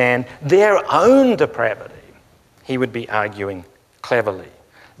understand their own depravity. He would be arguing cleverly.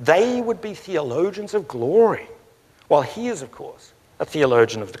 They would be theologians of glory, while he is, of course, a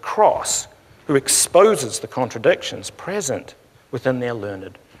theologian of the cross who exposes the contradictions present within their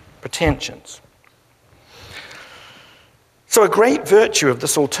learned pretensions. So a great virtue of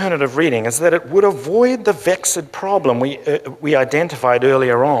this alternative reading is that it would avoid the vexed problem we identified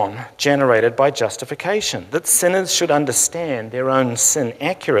earlier on, generated by justification, that sinners should understand their own sin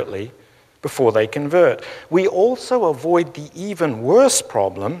accurately before they convert. We also avoid the even worse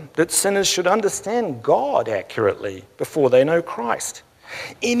problem that sinners should understand God accurately before they know Christ.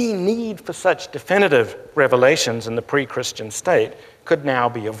 Any need for such definitive revelations in the pre-Christian state could now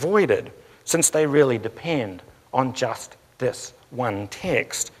be avoided, since they really depend on just this one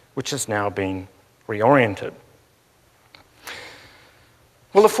text, which has now been reoriented.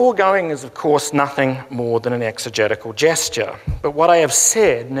 Well, the foregoing is, of course, nothing more than an exegetical gesture, but what I have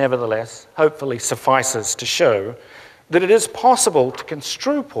said, nevertheless, hopefully suffices to show that it is possible to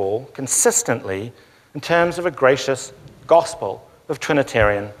construe Paul consistently in terms of a gracious gospel of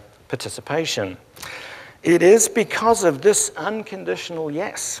Trinitarian participation. It is because of this unconditional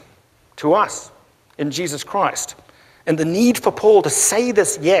yes to us in Jesus Christ, and the need for Paul to say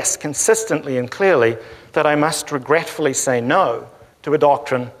this yes consistently and clearly, that I must regretfully say no to a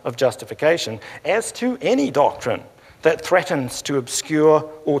doctrine of justification, as to any doctrine that threatens to obscure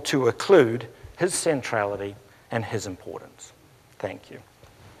or to occlude his centrality and his importance. Thank you.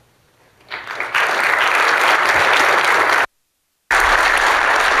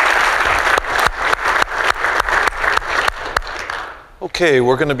 Okay,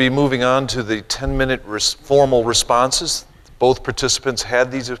 we're going to be moving on to the 10-minute formal responses. Both participants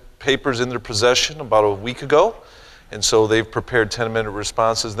had these papers in their possession about a week ago, and so they've prepared 10-minute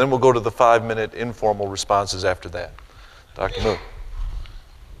responses. Then we'll go to the 5-minute informal responses after that. Dr. Moon.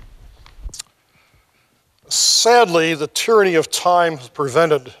 Sadly, the tyranny of time has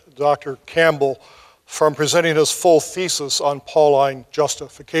prevented Dr. Campbell from presenting his full thesis on Pauline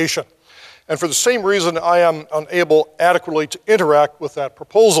justification. And for the same reason, I am unable adequately to interact with that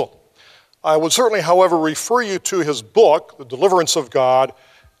proposal. I would certainly, however, refer you to his book, The Deliverance of God,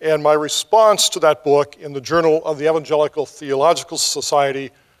 and my response to that book in the Journal of the Evangelical Theological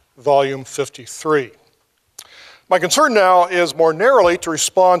Society, Volume 53. My concern now is more narrowly to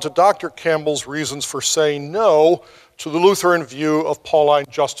respond to Dr. Campbell's reasons for saying no to the Lutheran view of Pauline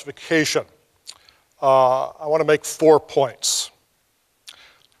justification. I want to make 4 points.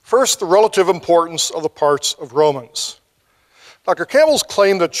 First, the relative importance of the parts of Romans. Dr. Campbell's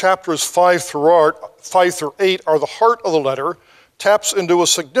claim that chapters 5 through 8 are the heart of the letter taps into a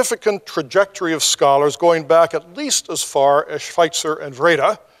significant trajectory of scholars going back at least as far as Schweitzer and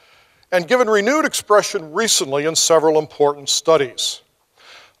Wrede, and given renewed expression recently in several important studies.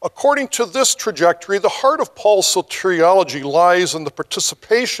 According to this trajectory, the heart of Paul's soteriology lies in the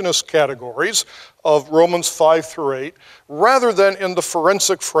participationist categories of Romans 5 through 8, rather than in the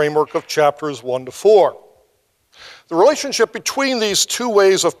forensic framework of chapters 1 to 4. The relationship between these two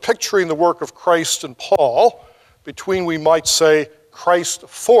ways of picturing the work of Christ and Paul, between, we might say, Christ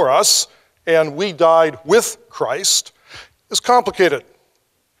for us and we died with Christ, is complicated.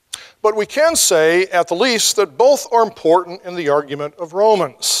 But we can say, at the least, that both are important in the argument of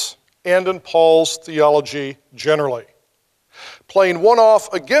Romans and in Paul's theology generally. Playing one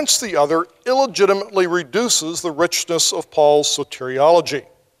off against the other illegitimately reduces the richness of Paul's soteriology.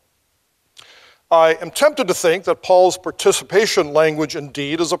 I am tempted to think that Paul's participation language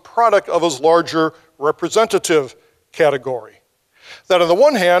indeed is a product of his larger representative category. That on the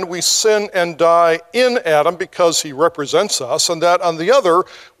one hand, we sin and die in Adam because he represents us, and that on the other,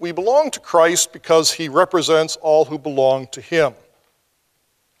 we belong to Christ because he represents all who belong to him.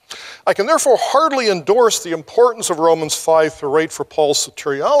 I can therefore hardly endorse the importance of Romans 5 through 8 for Paul's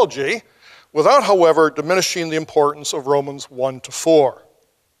soteriology, without, however, diminishing the importance of Romans 1 to 4.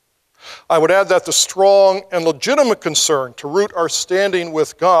 I would add that the strong and legitimate concern to root our standing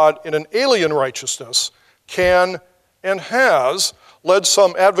with God in an alien righteousness can and has led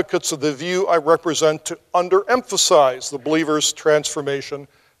some advocates of the view I represent to underemphasize the believer's transformation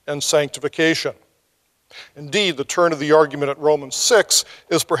and sanctification. Indeed, the turn of the argument at Romans 6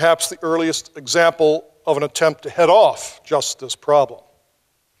 is perhaps the earliest example of an attempt to head off just this problem.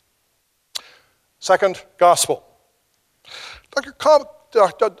 Second, gospel.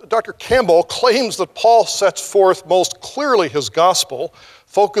 Dr. Campbell claims that Paul sets forth most clearly his gospel,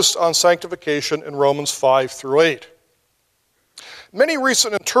 focused on sanctification in Romans 5 through 8. Many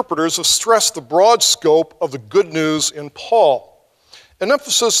recent interpreters have stressed the broad scope of the good news in Paul, an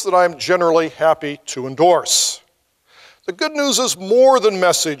emphasis that I am generally happy to endorse. The good news is more than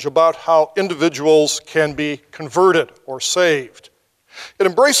message about how individuals can be converted or saved. It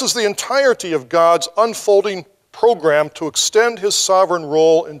embraces the entirety of God's unfolding program to extend his sovereign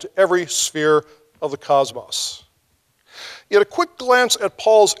role into every sphere of the cosmos. Yet a quick glance at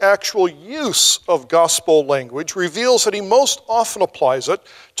Paul's actual use of gospel language reveals that he most often applies it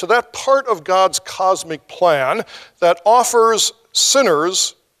to that part of God's cosmic plan that offers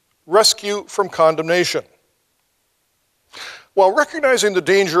sinners rescue from condemnation. While recognizing the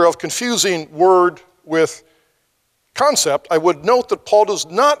danger of confusing word with concept, I would note that Paul does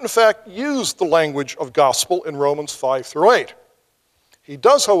not, in fact, use the language of gospel in Romans 5 through 8. He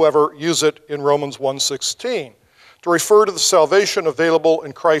does, however, use it in Romans 1:16 to refer to the salvation available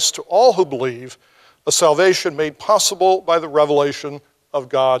in Christ to all who believe, a salvation made possible by the revelation of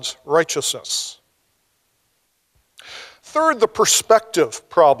God's righteousness. Third, the perspective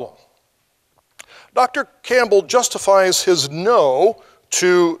problem. Dr. Campbell justifies his no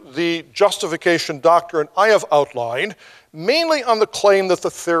to the justification doctrine I have outlined, mainly on the claim that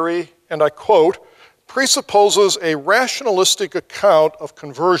the theory, and I quote, presupposes a rationalistic account of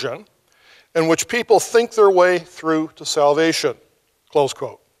conversion in which people think their way through to salvation, close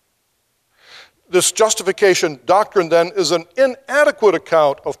quote. This justification doctrine, then, is an inadequate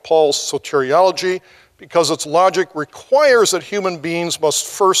account of Paul's soteriology because its logic requires that human beings must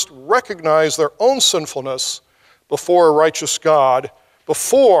first recognize their own sinfulness before a righteous God,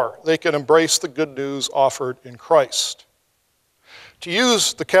 before they can embrace the good news offered in Christ. To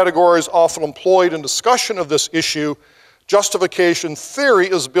use the categories often employed in discussion of this issue, justification theory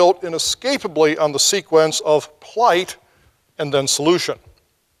is built inescapably on the sequence of plight and then solution.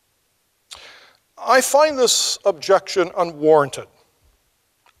 I find this objection unwarranted.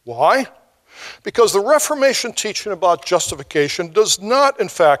 Why? Because the Reformation teaching about justification does not, in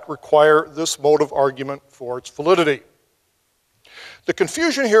fact, require this mode of argument for its validity. The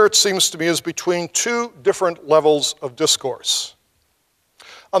confusion here, it seems to me, is between two different levels of discourse.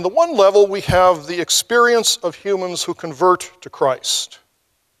 On the one level, we have the experience of humans who convert to Christ.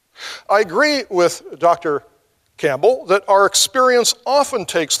 I agree with Dr. Campbell that our experience often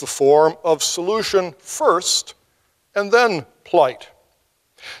takes the form of solution first and then plight.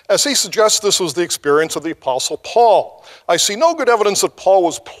 As he suggests, this was the experience of the Apostle Paul. I see no good evidence that Paul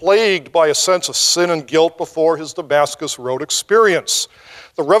was plagued by a sense of sin and guilt before his Damascus Road experience.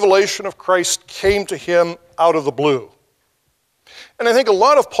 The revelation of Christ came to him out of the blue. And I think a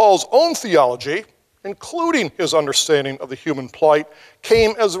lot of Paul's own theology, including his understanding of the human plight,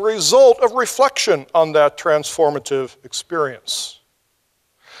 came as a result of reflection on that transformative experience.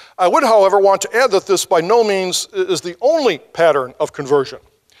 I would, however, want to add that this by no means is the only pattern of conversion.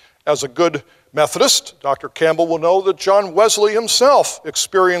 As a good Methodist, Dr. Campbell will know that John Wesley himself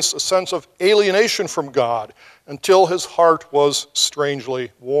experienced a sense of alienation from God until his heart was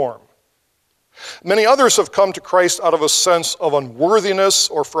strangely warm. Many others have come to Christ out of a sense of unworthiness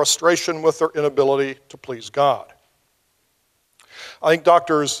or frustration with their inability to please God. I think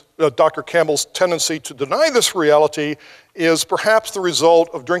Dr. Campbell's tendency to deny this reality is perhaps the result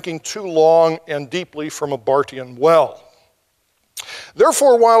of drinking too long and deeply from a Bartian well.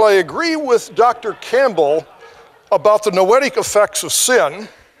 Therefore, while I agree with Dr. Campbell about the noetic effects of sin,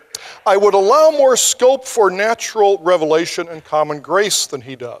 I would allow more scope for natural revelation and common grace than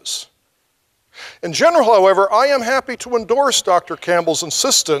he does. In general, however, I am happy to endorse Dr. Campbell's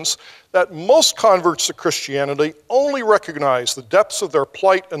insistence that most converts to Christianity only recognize the depths of their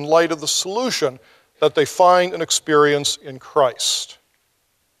plight in light of the solution that they find and experience in Christ.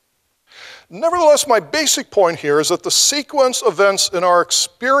 Nevertheless, my basic point here is that the sequence of events in our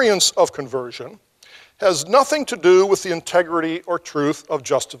experience of conversion has nothing to do with the integrity or truth of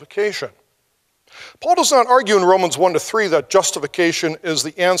justification. Paul does not argue in Romans 1-3 that justification is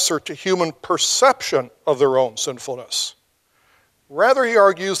the answer to human perception of their own sinfulness. Rather, he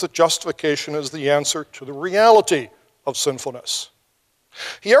argues that justification is the answer to the reality of sinfulness.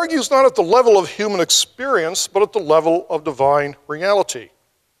 He argues not at the level of human experience, but at the level of divine reality.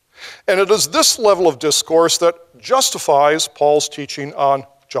 And it is this level of discourse that justifies Paul's teaching on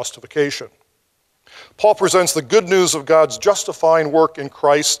justification. Paul presents the good news of God's justifying work in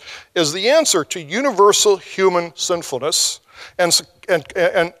Christ as the answer to universal human sinfulness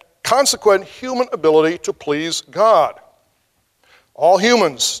and consequent human ability to please God. All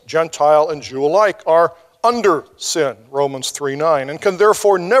humans, Gentile and Jew alike, are under sin, Romans 3:9, and can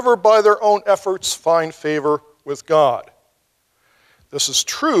therefore never by their own efforts find favor with God. This is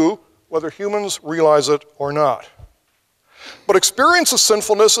true whether humans realize it or not. But experience of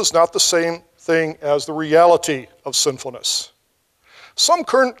sinfulness is not the same thing as the reality of sinfulness. Some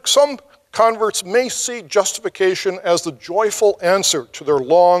converts may see justification as the joyful answer to their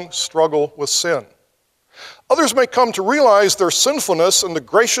long struggle with sin. Others may come to realize their sinfulness and the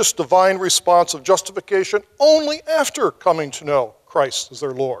gracious divine response of justification only after coming to know Christ as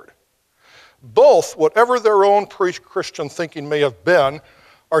their Lord. Both, whatever their own pre-Christian thinking may have been,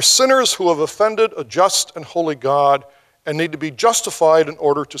 are sinners who have offended a just and holy God and need to be justified in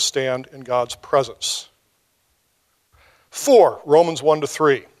order to stand in God's presence. 4, Romans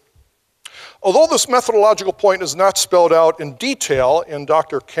 1-3. Although this methodological point is not spelled out in detail in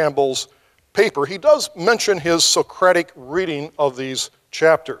Dr. Campbell's paper, he does mention his Socratic reading of these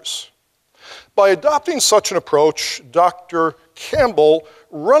chapters. By adopting such an approach, Dr. Campbell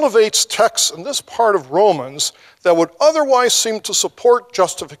relevates texts in this part of Romans that would otherwise seem to support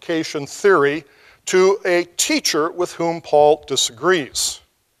justification theory to a teacher with whom Paul disagrees.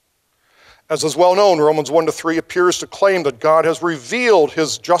 As is well known, Romans 1-3 appears to claim that God has revealed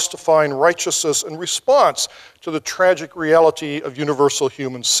his justifying righteousness in response to the tragic reality of universal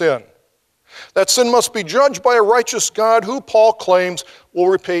human sin. That sin must be judged by a righteous God who, Paul claims, will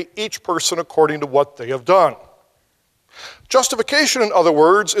repay each person according to what they have done. Justification, in other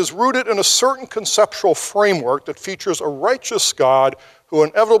words, is rooted in a certain conceptual framework that features a righteous God who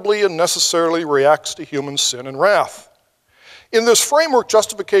inevitably and necessarily reacts to human sin and wrath. In this framework,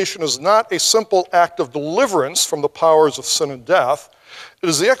 justification is not a simple act of deliverance from the powers of sin and death. It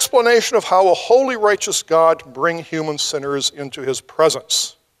is the explanation of how a holy, righteous God can bring human sinners into his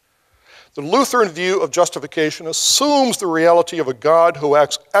presence. The Lutheran view of justification assumes the reality of a God who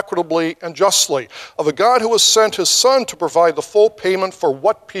acts equitably and justly, of a God who has sent his Son to provide the full payment for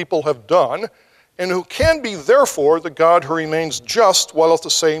what people have done, and who can be, therefore, the God who remains just while at the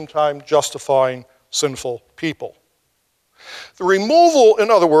same time justifying sinful people. The removal, in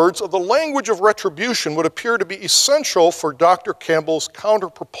other words, of the language of retribution would appear to be essential for Dr. Campbell's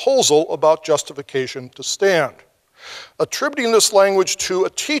counter-proposal about justification to stand. Attributing this language to a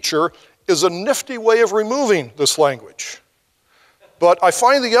teacher is a nifty way of removing this language. But I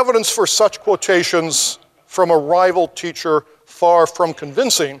find the evidence for such quotations from a rival teacher far from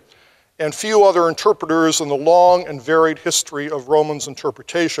convincing, and few other interpreters in the long and varied history of Romans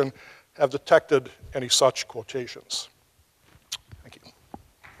interpretation have detected any such quotations. Thank you.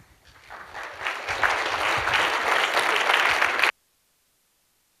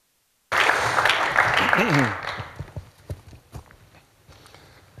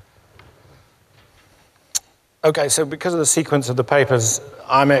 Okay, so because of the sequence of the papers,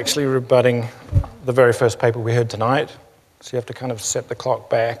 I'm actually rebutting the very first paper we heard tonight. So you have to kind of set the clock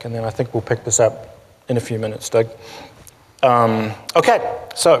back, and then I think we'll pick this up in a few minutes, Doug. Okay,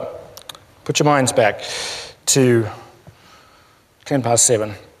 so put your minds back to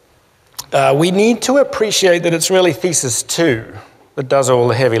 7:10. We need to appreciate that it's really thesis 2 that does all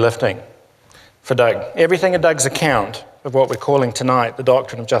the heavy lifting for Doug. Everything in Doug's account of what we're calling tonight the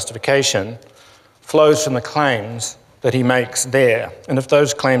doctrine of justification flows from the claims that he makes there. And if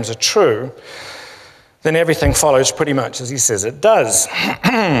those claims are true, then everything follows pretty much as he says it does.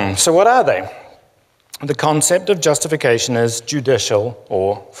 So what are they? The concept of justification is judicial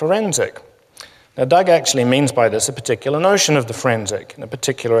or forensic. Now, Doug actually means by this a particular notion of the forensic and a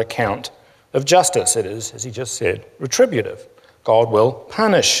particular account of justice. It is, as he just said, retributive. God will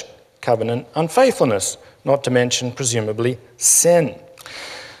punish covenant unfaithfulness, not to mention, presumably, sin.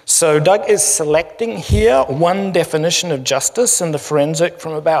 So Doug is selecting here one definition of justice in the forensic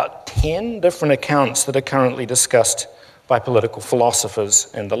from about 10 different accounts that are currently discussed by political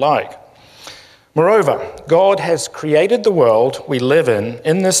philosophers and the like. Moreover, God has created the world we live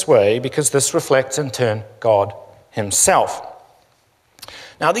in this way because this reflects in turn God himself.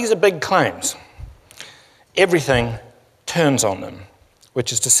 Now these are big claims. Everything turns on them,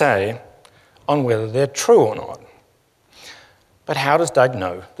 which is to say, on whether they're true or not. But how does Doug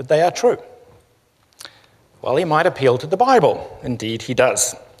know that they are true? Well, he might appeal to the Bible. Indeed, he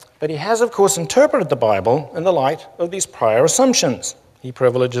does. But he has, of course, interpreted the Bible in the light of these prior assumptions. He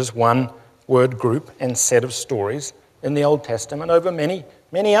privileges one word group and set of stories in the Old Testament over many,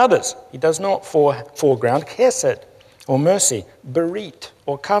 many others. He does not foreground chesed or mercy, berit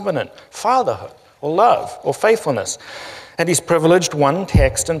or covenant, fatherhood or love or faithfulness. And he's privileged one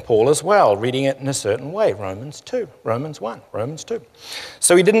text in Paul as well, reading it in a certain way, Romans 2, Romans 1, Romans 2.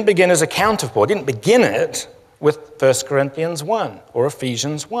 So he didn't begin his account of Paul. He didn't begin it with 1 Corinthians 1 or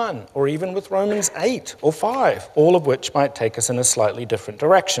Ephesians 1 or even with Romans 8 or 5, all of which might take us in a slightly different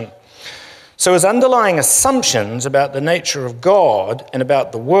direction. So his underlying assumptions about the nature of God and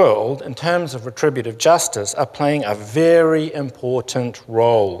about the world in terms of retributive justice are playing a very important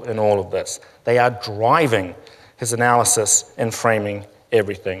role in all of this. They are driving his analysis and framing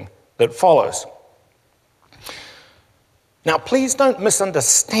everything that follows. Now, please don't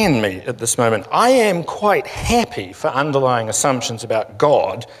misunderstand me at this moment. I am quite happy for underlying assumptions about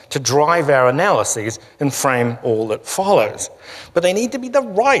God to drive our analyses and frame all that follows. But they need to be the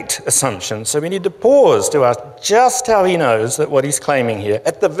right assumptions, so we need to pause to ask just how he knows that what he's claiming here,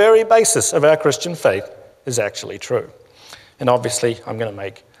 at the very basis of our Christian faith, is actually true. And obviously, I'm going to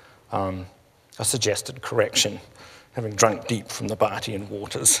make a suggested correction, having drunk deep from the Bartian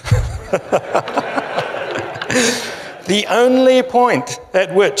waters. The only point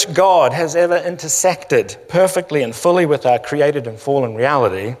at which God has ever intersected perfectly and fully with our created and fallen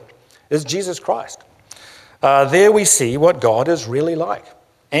reality is Jesus Christ. There we see what God is really like,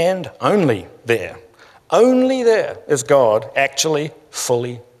 and only there is God actually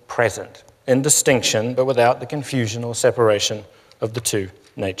fully present, in distinction but without the confusion or separation of the two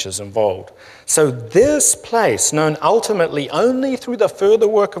natures involved. So this place, known ultimately only through the further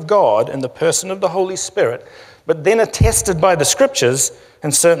work of God in the person of the Holy Spirit, but then attested by the Scriptures,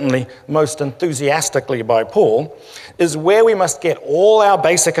 and certainly most enthusiastically by Paul, is where we must get all our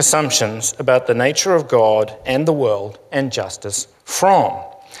basic assumptions about the nature of God and the world and justice from.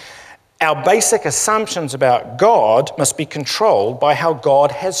 Our basic assumptions about God must be controlled by how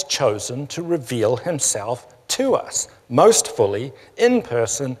God has chosen to reveal himself to us, most fully in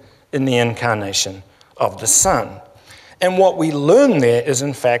person in the incarnation of the Son. And what we learn there is,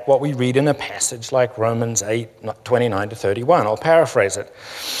 in fact, what we read in a passage like Romans 8, 29 to 31. I'll paraphrase it.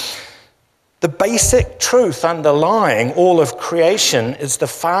 The basic truth underlying all of creation is the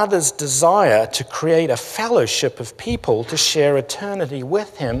Father's desire to create a fellowship of people to share eternity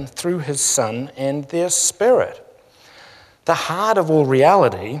with him through his Son and their Spirit. The heart of all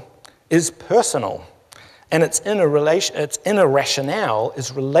reality is personal, and its inner rationale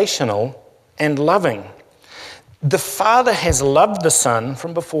is relational and loving. The Father has loved the Son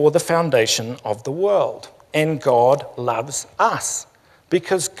from before the foundation of the world, and God loves us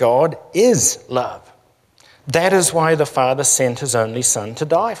because God is love. That is why the Father sent his only Son to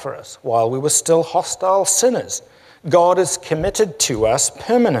die for us while we were still hostile sinners. God is committed to us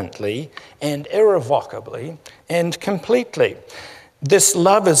permanently and irrevocably and completely. This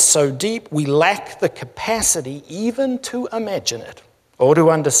love is so deep we lack the capacity even to imagine it or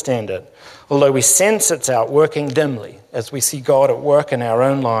to understand it, although we sense its outworking dimly as we see God at work in our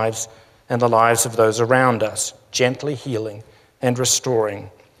own lives and the lives of those around us, gently healing and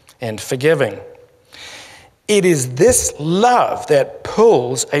restoring and forgiving. It is this love that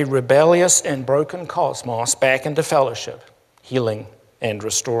pulls a rebellious and broken cosmos back into fellowship, healing and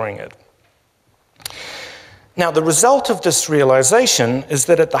restoring it. Now, the result of this realization is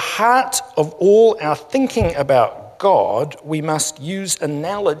that at the heart of all our thinking about God, we must use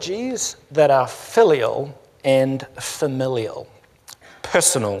analogies that are filial and familial,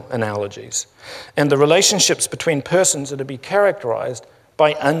 personal analogies. And the relationships between persons are to be characterized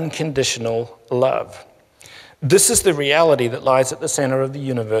by unconditional love. This is the reality that lies at the center of the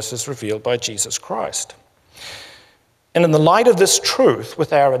universe as revealed by Jesus Christ. And in the light of this truth,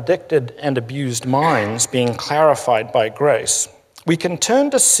 with our addicted and abused minds being clarified by grace, we can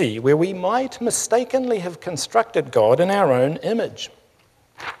turn to see where we might mistakenly have constructed God in our own image.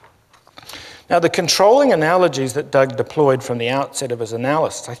 Now, the controlling analogies that Doug deployed from the outset of his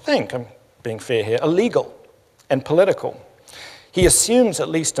analysis, I think, I'm being fair here, are legal and political. He assumes, at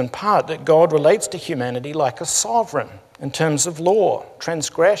least in part, that God relates to humanity like a sovereign in terms of law,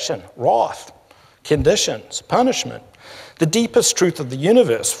 transgression, wrath, conditions, punishment. The deepest truth of the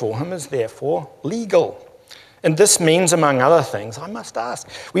universe for him is therefore legal. And this means, among other things,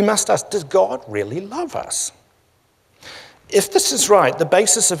 we must ask, does God really love us? If this is right, the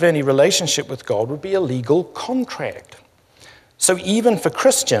basis of any relationship with God would be a legal contract. So even for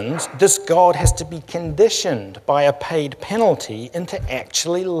Christians, this God has to be conditioned by a paid penalty into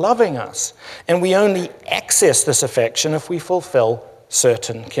actually loving us. And we only access this affection if we fulfill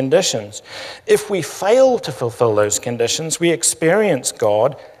certain conditions. If we fail to fulfill those conditions, we experience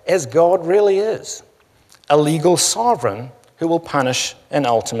God as God really is, a legal sovereign who will punish and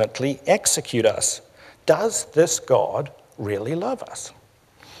ultimately execute us. Does this God really love us?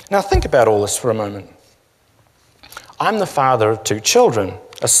 Now think about all this for a moment. I'm the father of 2 children,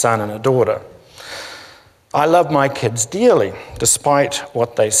 a son and a daughter. I love my kids dearly, despite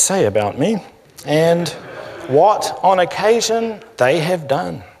what they say about me, and what, on occasion, they have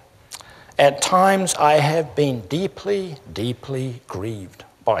done. At times, I have been deeply, deeply grieved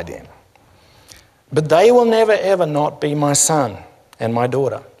by them. But they will never, ever not be my son and my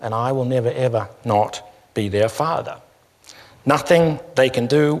daughter, and I will never, ever not be their father. Nothing they can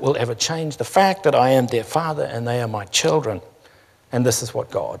do will ever change the fact that I am their father and they are my children. And this is what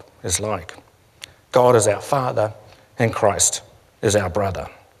God is like. God is our Father and Christ is our brother.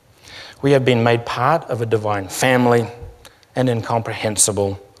 We have been made part of a divine family, an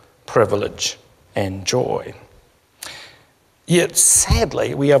incomprehensible privilege and joy. Yet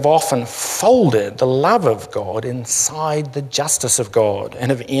sadly, we have often folded the love of God inside the justice of God and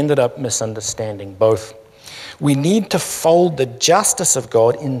have ended up misunderstanding both. We need to fold the justice of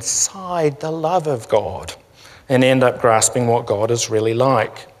God inside the love of God and end up grasping what God is really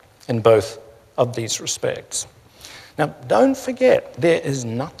like in both of these respects. Now, don't forget, there is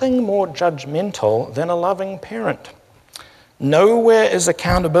nothing more judgmental than a loving parent. Nowhere is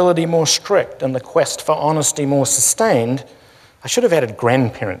accountability more strict and the quest for honesty more sustained. I should have added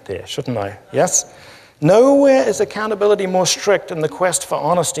grandparent there, shouldn't I? Yes? Nowhere is accountability more strict and the quest for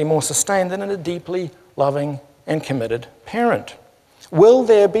honesty more sustained than in a deeply loving and committed parent. Will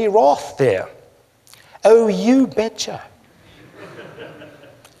there be wrath there? Oh, you betcha.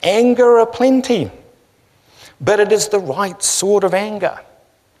 Anger aplenty, but it is the right sort of anger.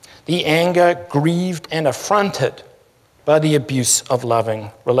 The anger grieved and affronted by the abuse of loving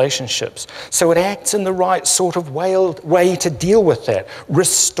relationships. So it acts in the right sort of way to deal with that,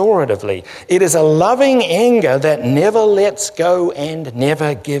 restoratively. It is a loving anger that never lets go and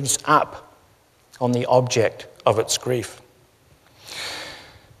never gives up on the object of its grief.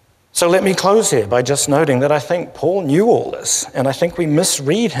 So let me close here by just noting that I think Paul knew all this, and I think we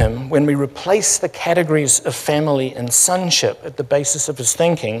misread him when we replace the categories of family and sonship at the basis of his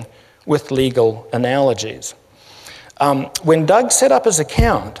thinking with legal analogies. When Doug set up his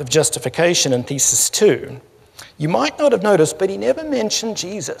account of justification in Thesis 2, you might not have noticed, but he never mentioned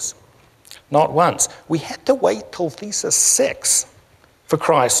Jesus. Not once. We had to wait till Thesis 6 for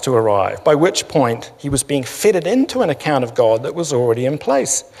Christ to arrive, by which point he was being fitted into an account of God that was already in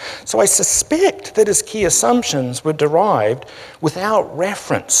place. So I suspect that his key assumptions were derived without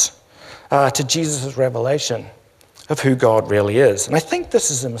reference to Jesus' revelation of who God really is. And I think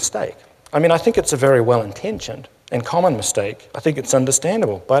this is a mistake. I mean, I think it's a very well-intentioned and common mistake. I think it's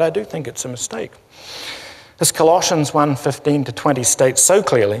understandable, but I do think it's a mistake. As Colossians 1:15-20 states so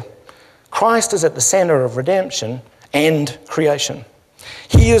clearly, Christ is at the center of redemption and creation.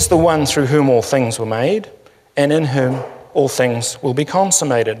 He is the one through whom all things were made, and in whom all things will be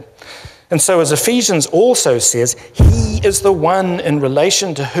consummated. And so, as Ephesians also says, he is the one in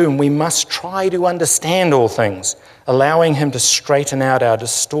relation to whom we must try to understand all things, allowing him to straighten out our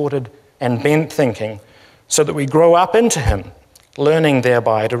distorted and bent thinking so that we grow up into him, learning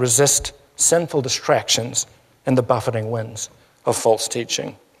thereby to resist sinful distractions and the buffeting winds of false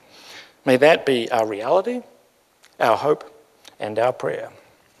teaching. May that be our reality, our hope, and our prayer.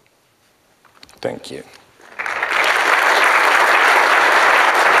 Thank you.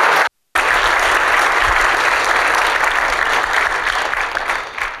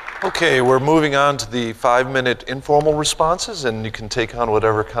 Okay, we're moving on to the 5-minute informal responses, and you can take on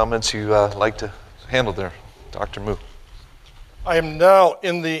whatever comments you like to handle there. Dr. Moo. I am now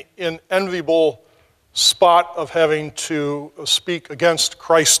in the enviable spot of having to speak against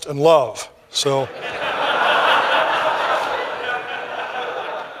Christ and love. So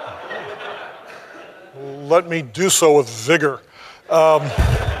let me do so with vigor. I'm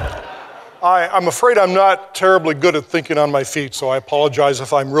afraid I'm not terribly good at thinking on my feet, so I apologize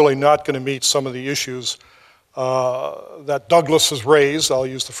if I'm really not going to meet some of the issues that Douglas has raised. I'll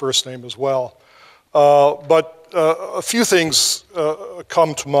use the first name as well. But a few things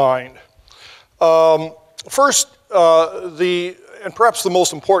come to mind. First, and perhaps the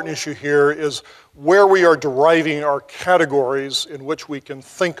most important issue here is where we are deriving our categories in which we can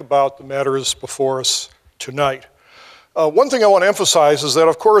think about the matters before us tonight. One thing I want to emphasize is that,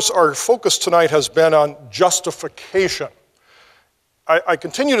 of course, our focus tonight has been on justification. I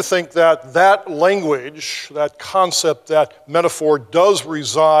continue to think that that language, that concept, that metaphor does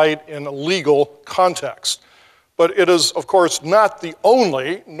reside in a legal context. But it is, of course, not the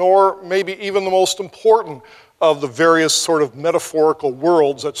only, nor maybe even the most important of the various sort of metaphorical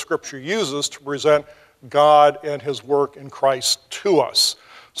worlds that Scripture uses to present God and his work in Christ to us.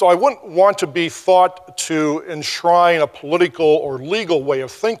 So I wouldn't want to be thought to enshrine a political or legal way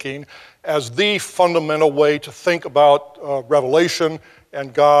of thinking as the fundamental way to think about Revelation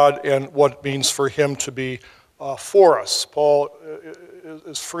and God and what it means for him to be for us. Paul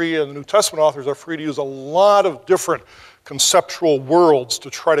is free, and the New Testament authors are free to use a lot of different conceptual worlds to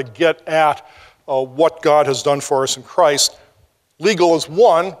try to get at what God has done for us in Christ. Legal is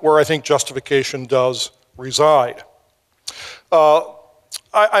one where I think justification does reside.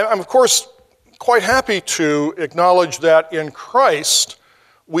 I'm, of course, quite happy to acknowledge that in Christ,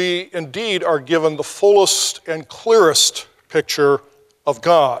 we indeed are given the fullest and clearest picture of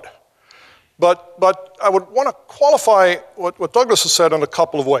God. But I would want to qualify what Douglas has said in a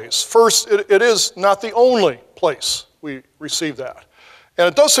couple of ways. First, it is not the only place we receive that. And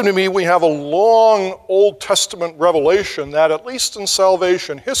it does seem to me we have a long Old Testament revelation that, at least in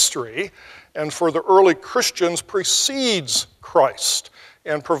salvation history, and for the early Christians, precedes Christ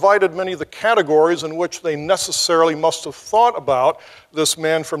and provided many of the categories in which they necessarily must have thought about this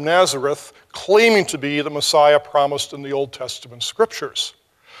man from Nazareth claiming to be the Messiah promised in the Old Testament scriptures.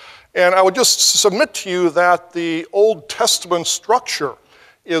 And I would just submit to you that the Old Testament structure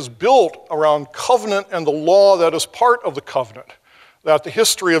is built around covenant and the law that is part of the covenant. That the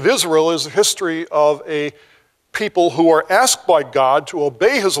history of Israel is the history of a people who are asked by God to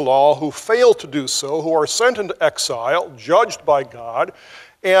obey his law, who fail to do so, who are sent into exile, judged by God.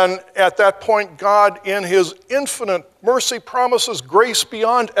 And at that point, God, in his infinite mercy, promises grace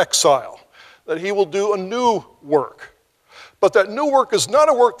beyond exile, that he will do a new work. But that new work is not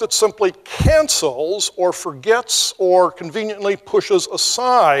a work that simply cancels or forgets or conveniently pushes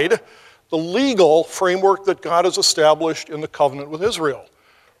aside the legal framework that God has established in the covenant with Israel.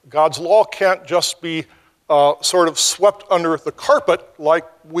 God's law can't just be sort of swept under the carpet like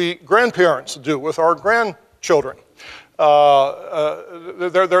we grandparents do with our grandchildren. There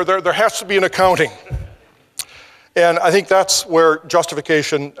has to be an accounting. And I think that's where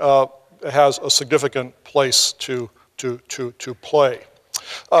justification has a significant place to play.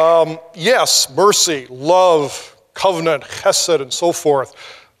 Yes, mercy, love, covenant, chesed, and so forth.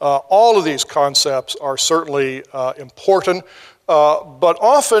 All of these concepts are certainly important, but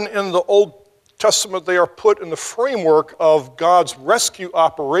often in the Old Testament they are put in the framework of God's rescue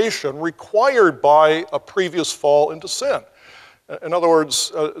operation required by a previous fall into sin. In other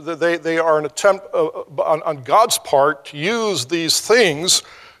words, they are an attempt on God's part to use these things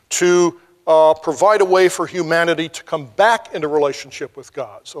to provide a way for humanity to come back into relationship with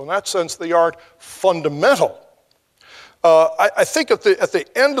God. So in that sense, they aren't fundamental. I think at the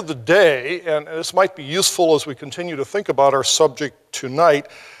end of the day, and this might be useful as we continue to think about our subject tonight,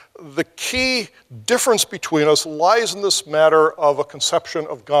 the key difference between us lies in this matter of a conception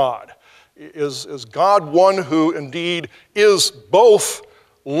of God. Is God one who indeed is both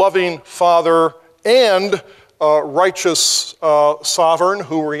loving Father and righteous sovereign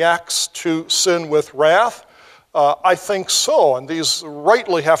who reacts to sin with wrath? I think so, and these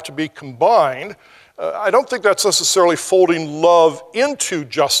rightly have to be combined. I don't think that's necessarily folding love into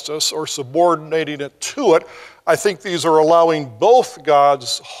justice or subordinating it to it. I think these are allowing both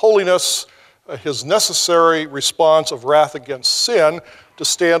God's holiness, his necessary response of wrath against sin, to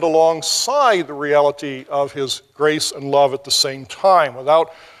stand alongside the reality of his grace and love at the same time,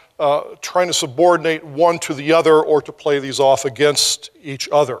 without trying to subordinate one to the other or to play these off against each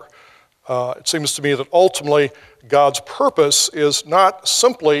other. It seems to me that ultimately God's purpose is not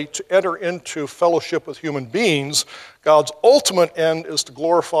simply to enter into fellowship with human beings. God's ultimate end is to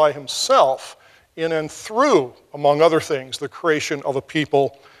glorify himself in and through, among other things, the creation of a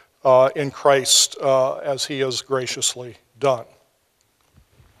people in Christ as he has graciously done.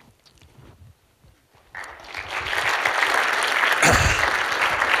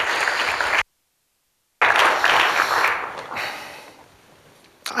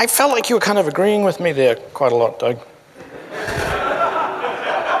 I felt like you were kind of agreeing with me there quite a lot, Doug.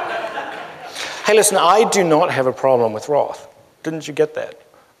 Hey, listen, I do not have a problem with wrath. Didn't you get that?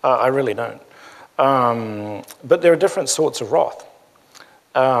 I really don't. But there are different sorts of wrath.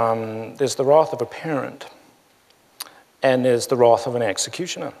 There's the wrath of a parent, and there's the wrath of an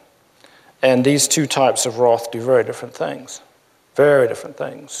executioner. And these two types of wrath do very different things. Very different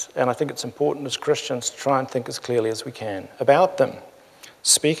things. And I think it's important as Christians to try and think as clearly as we can about them.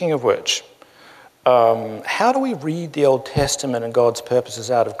 Speaking of which, how do we read the Old Testament and God's purposes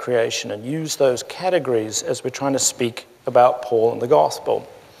out of creation and use those categories as we're trying to speak about Paul and the gospel?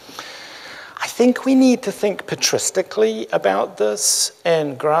 I think we need to think patristically about this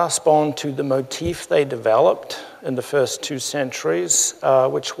and grasp onto the motif they developed in the first 2 centuries,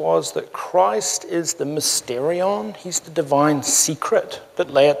 which was that Christ is the mysterion. He's the divine secret that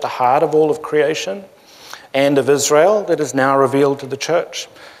lay at the heart of all of creation and of Israel that is now revealed to the church,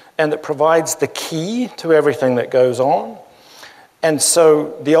 and that provides the key to everything that goes on. And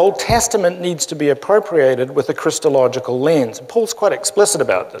so the Old Testament needs to be appropriated with a Christological lens. And Paul's quite explicit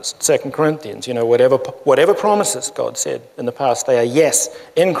about this. 2 Corinthians, whatever promises God said in the past, they are yes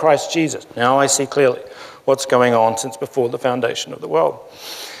in Christ Jesus. Now I see clearly what's going on since before the foundation of the world.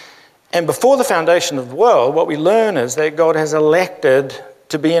 And before the foundation of the world, what we learn is that God has elected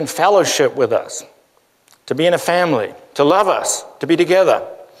to be in fellowship with us, to be in a family, to love us, to be together.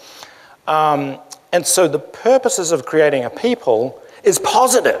 And so the purposes of creating a people is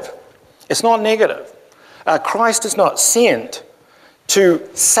positive. It's not negative. Christ is not sent to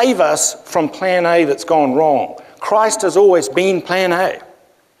save us from plan A that's gone wrong. Christ has always been plan A.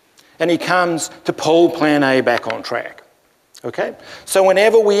 And he comes to pull plan A back on track. Okay? So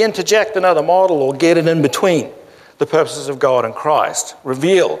whenever we interject another model or get it in between the purposes of God and Christ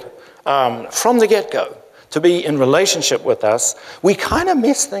revealed from the get-go, to be in relationship with us, we kind of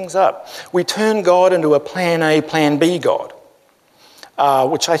mess things up. We turn God into a plan A, plan B God,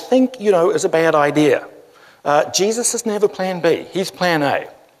 which I think, is a bad idea. Jesus is never plan B. He's plan A.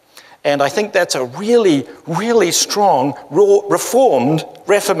 And I think that's a really, really strong, reformed,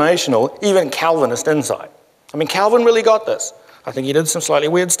 reformational, even Calvinist insight. I mean, Calvin really got this. I think he did some slightly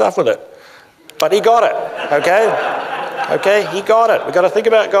weird stuff with it. But he got it, okay? Okay, he got it. We've got to think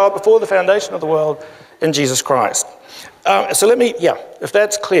about God before the foundation of the world in Jesus Christ. So if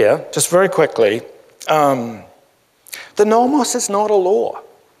that's clear, just very quickly, the nomos is not a law.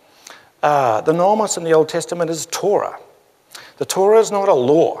 The nomos in the Old Testament is Torah. The Torah is not a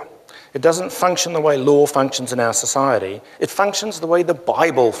law. It doesn't function the way law functions in our society. It functions the way the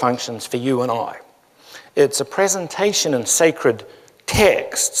Bible functions for you and I. It's a presentation in sacred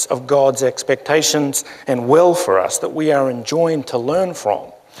texts of God's expectations and will for us that we are enjoined to learn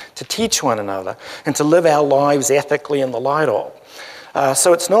from, to teach one another, and to live our lives ethically in the light of.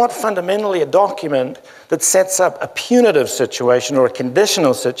 So it's not fundamentally a document that sets up a punitive situation or a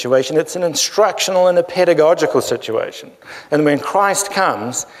conditional situation. It's an instructional and a pedagogical situation. And when Christ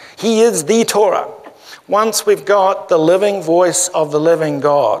comes, he is the Torah. Once we've got the living voice of the living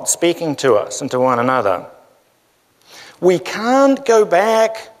God speaking to us and to one another, we can't go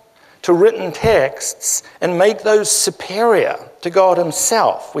back to written texts and make those superior to God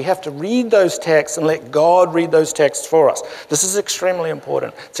himself. We have to read those texts and let God read those texts for us. This is extremely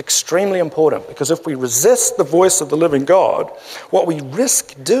important. It's extremely important because if we resist the voice of the living God, what we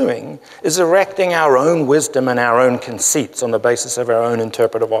risk doing is erecting our own wisdom and our own conceits on the basis of our own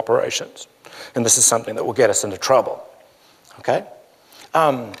interpretive operations. And this is something that will get us into trouble. Okay?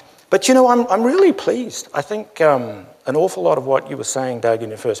 But I'm really pleased. I think an awful lot of what you were saying, Doug, in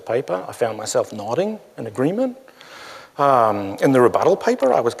your first paper, I found myself nodding in agreement. In the rebuttal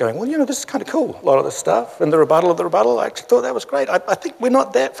paper, I was going, well, this is kind of cool, a lot of this stuff. In the rebuttal of the rebuttal, I actually thought that was great. I think we're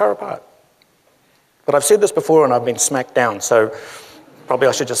not that far apart. But I've said this before and I've been smacked down, so probably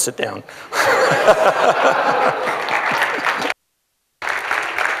I should just sit down.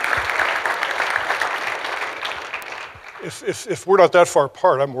 If we're not that far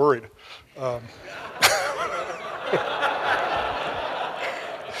apart, I'm worried.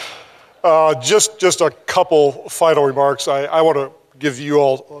 Just a couple final remarks. I want to give you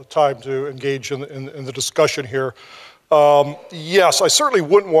all time to engage in the discussion here. Yes, I certainly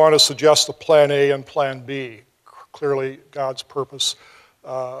wouldn't want to suggest a plan A and plan B. Clearly, God's purpose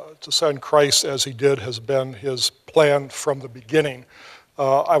to send Christ as he did has been his plan from the beginning.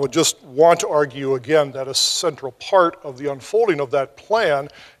 I would just want to argue again that a central part of the unfolding of that plan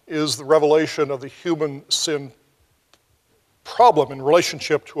is the revelation of the human sin problem in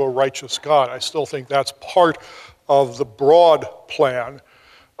relationship to a righteous God. I still think that's part of the broad plan.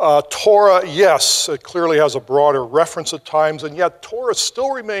 Torah, yes, it clearly has a broader reference at times, and yet Torah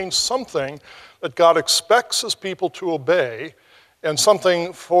still remains something that God expects his people to obey, and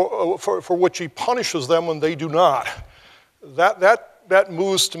something for which he punishes them when they do not. That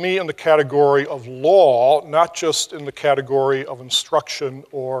moves to me in the category of law, not just in the category of instruction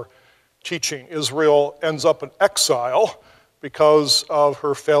or teaching. Israel ends up in exile because of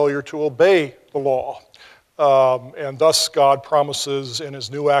her failure to obey the law. And thus God promises in his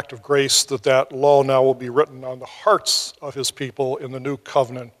new act of grace that law now will be written on the hearts of his people in the new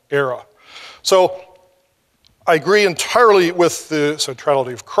covenant era. So I agree entirely with the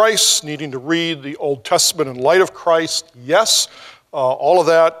centrality of Christ, needing to read the Old Testament in light of Christ. Yes, all of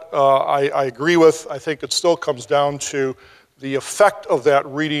that I agree with. I think it still comes down to the effect of that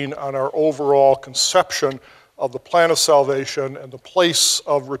reading on our overall conception of the plan of salvation and the place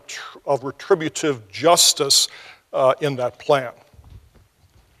of retributive justice in that plan.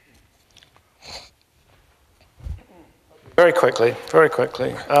 Very quickly.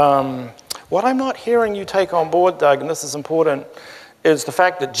 What I'm not hearing you take on board, Doug, and this is important, is the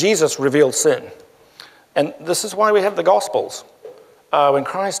fact that Jesus revealed sin. And this is why we have the Gospels. When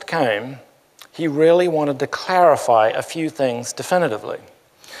Christ came, he really wanted to clarify a few things definitively.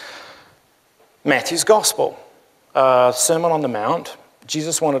 Matthew's Gospel, Sermon on the Mount,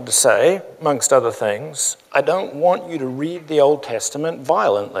 Jesus wanted to say, amongst other things, I don't want you to read the Old Testament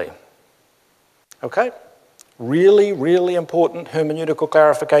violently. Okay? Really, really important hermeneutical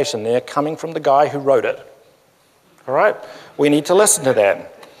clarification there coming from the guy who wrote it. All right? We need to listen to that.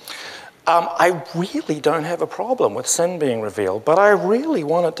 I really don't have a problem with sin being revealed, but I really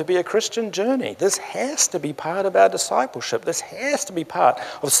want it to be a Christian journey. This has to be part of our discipleship. This has to be part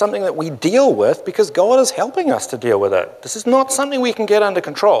of something that we deal with because God is helping us to deal with it. This is not something we can get under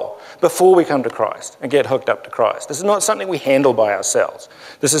control before we come to Christ and get hooked up to Christ. This is not something we handle by ourselves.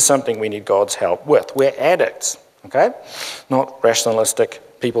 This is something we need God's help with. We're addicts, okay? Not rationalistic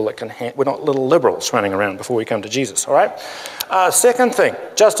people that can, we're not little liberals running around before we come to Jesus, all right? Second thing,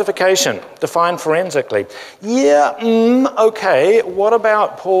 justification, defined forensically. Yeah, okay, what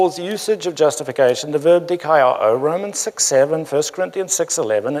about Paul's usage of justification, the verb dikaio, Romans 6:7, 1 Corinthians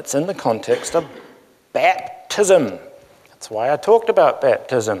 6:11, it's in the context of baptism. That's why I talked about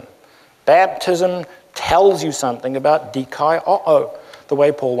baptism. Baptism tells you something about dikaio, the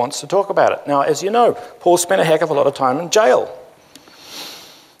way Paul wants to talk about it. Now, as you know, Paul spent a heck of a lot of time in jail.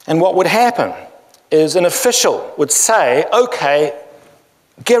 And what would happen is an official would say, okay,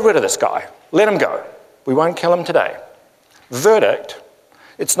 get rid of this guy. Let him go. We won't kill him today. Verdict.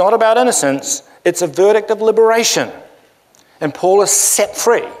 It's not about innocence. It's a verdict of liberation. And Paul is set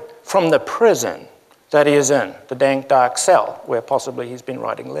free from the prison that he is in, the dank, dark cell, where possibly he's been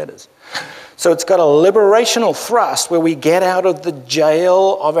writing letters. So it's got a liberational thrust where we get out of the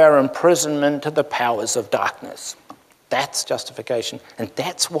jail of our imprisonment to the powers of darkness. That's justification, and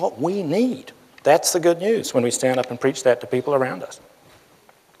that's what we need. That's the good news when we stand up and preach that to people around us.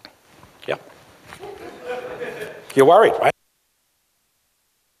 Yeah. You're worried, right?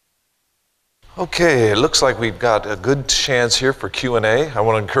 Okay, it looks like we've got a good chance here for Q&A. I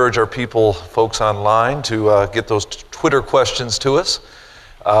want to encourage our folks online, to get those Twitter questions to us.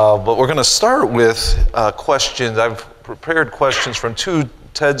 But we're going to start with questions. I've prepared questions from two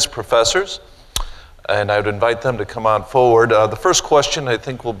TEDS professors, and I would invite them to come on forward. The first question, I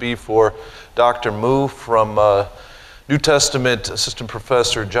think, will be for Dr. Moo from New Testament Assistant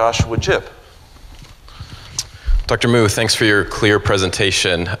Professor Joshua Jipp. Dr. Moo, thanks for your clear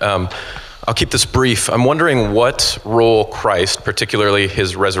presentation. I'll keep this brief. I'm wondering what role Christ, particularly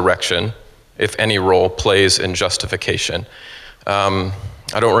his resurrection, if any role, plays in justification.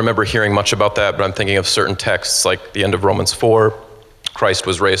 I don't remember hearing much about that, but I'm thinking of certain texts like the end of Romans 4, Christ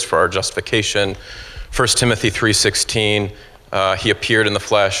was raised for our justification. 1 Timothy 3:16, he appeared in the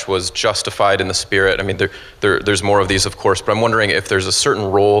flesh, was justified in the spirit. I mean, there's more of these, of course, but I'm wondering if there's a certain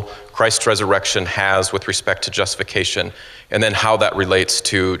role Christ's resurrection has with respect to justification, and then how that relates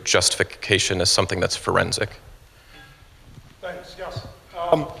to justification as something that's forensic. Thanks, yes.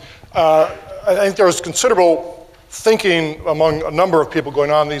 I think there's considerable thinking among a number of people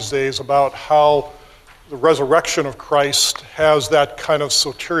going on these days about how the resurrection of Christ has that kind of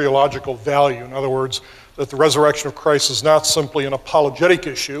soteriological value. In other words, that the resurrection of Christ is not simply an apologetic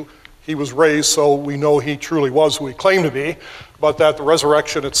issue. He was raised, so we know he truly was who he claimed to be, but that the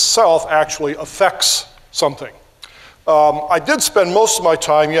resurrection itself actually affects something. I did spend most of my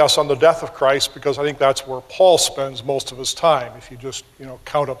time, yes, on the death of Christ, because I think that's where Paul spends most of his time. If you just,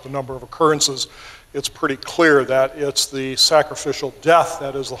 count up the number of occurrences, it's pretty clear that it's the sacrificial death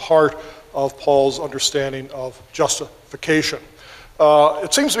that is the heart of Paul's understanding of justification.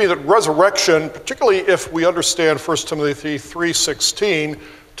 It seems to me that resurrection, particularly if we understand 1 Timothy 3:16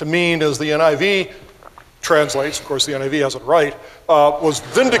 to mean, as the NIV translates, of course the NIV has it right, was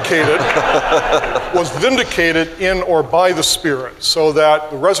vindicated in or by the Spirit, so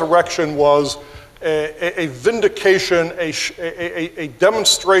that the resurrection was a vindication, a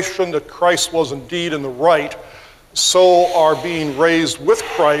demonstration that Christ was indeed in the right. So our being raised with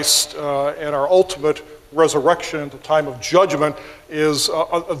Christ and our ultimate resurrection at the time of judgment is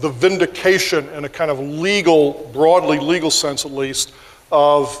the vindication in a kind of legal, broadly legal sense at least,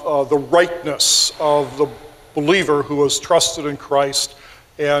 of the rightness of the believer who has trusted in Christ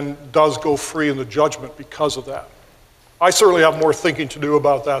and does go free in the judgment because of that. I certainly have more thinking to do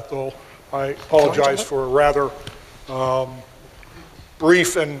about that, though. I apologize for a rather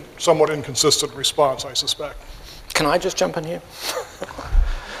brief and somewhat inconsistent response, I suspect. Can I just jump in here?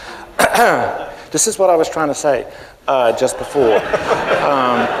 This is what I was trying to say just before.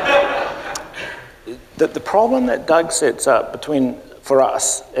 The problem that Doug sets up for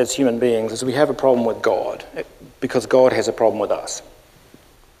us as human beings is we have a problem with God because God has a problem with us.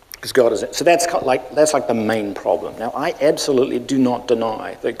 Because God is, so that's like the main problem. Now, I absolutely do not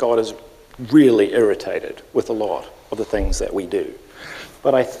deny that God is really irritated with a lot of the things that we do.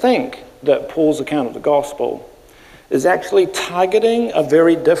 But I think that Paul's account of the gospel is actually targeting a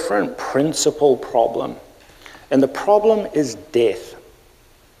very different principal problem. And the problem is death.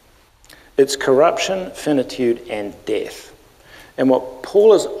 It's corruption, finitude, and death. And what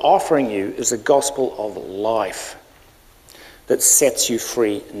Paul is offering you is a gospel of life that sets you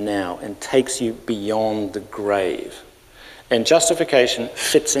free now and takes you beyond the grave. And justification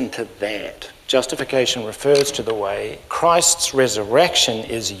fits into that. Justification refers to the way Christ's resurrection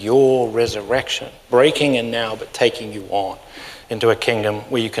is your resurrection, breaking in now but taking you on into a kingdom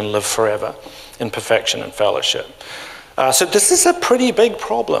where you can live forever in perfection and fellowship. So this is a pretty big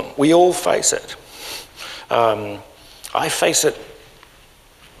problem. We all face it. I face it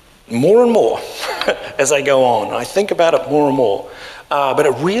more and more as I go on. I think about it more and more. But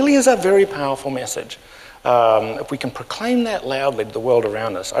it really is a very powerful message. If we can proclaim that loudly to the world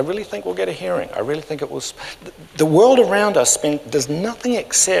around us, I really think we'll get a hearing. I really think it will. The world around us does nothing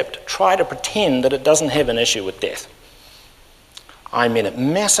except try to pretend that it doesn't have an issue with death. I mean, it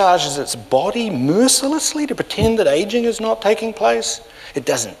massages its body mercilessly to pretend that aging is not taking place. It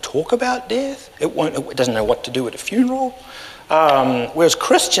doesn't talk about death. It doesn't know what to do at a funeral. Whereas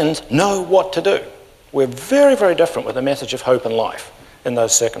Christians know what to do. We're very, very different with the message of hope and life in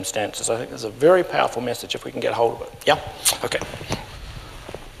those circumstances. I think there's a very powerful message if we can get hold of it. Yeah? Okay.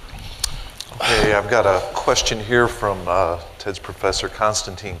 Okay, I've got a question here from Ted's professor,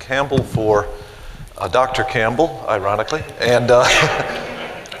 Constantine Campbell, for Dr. Campbell, ironically. And Dr.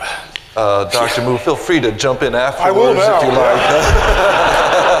 Moo, feel free to jump in afterwards if you like.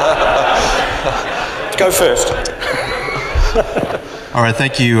 Go first. All right,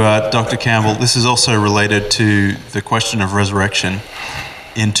 thank you, Dr. Campbell. This is also related to the question of resurrection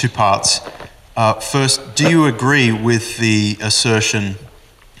in two parts. First, do you agree with the assertion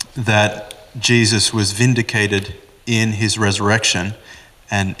that Jesus was vindicated in his resurrection?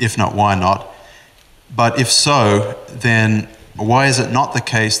 And if not, why not? But if so, then why is it not the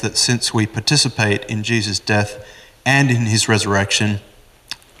case that since we participate in Jesus' death and in his resurrection,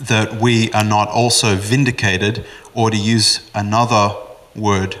 that we are not also vindicated, or to use another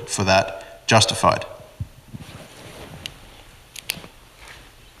word for that, justified?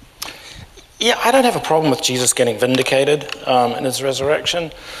 Yeah, I don't have a problem with Jesus getting vindicated in his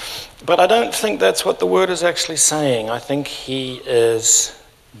resurrection, but I don't think that's what the word is actually saying. I think he is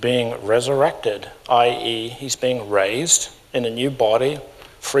being resurrected, i.e. he's being raised in a new body,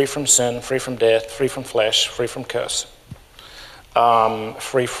 free from sin, free from death, free from flesh, free from curse,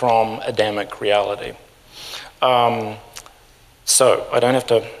 free from Adamic reality. So I don't have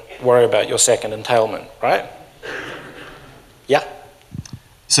to worry about your second entailment, right? Yeah?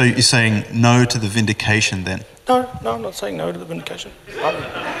 So you're saying no to the vindication then? No, I'm not saying no to the vindication.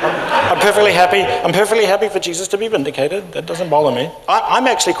 I'm perfectly happy. I'm perfectly happy for Jesus to be vindicated. That doesn't bother me. I'm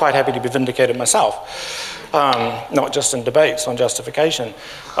actually quite happy to be vindicated myself, not just in debates on justification.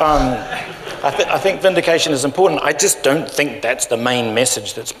 I think vindication is important. I just don't think that's the main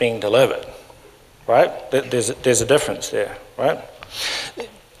message that's being delivered, right? There's a difference there, right?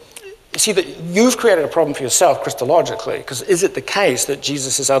 You see, that you've created a problem for yourself Christologically, because is it the case that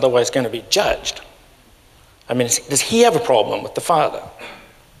Jesus is otherwise going to be judged? I mean, does he have a problem with the Father,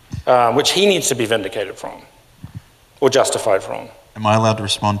 which he needs to be vindicated from or justified from? Am I allowed to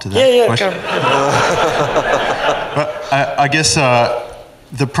respond to that question? I guess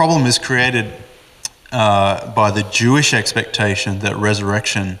the problem is created by the Jewish expectation that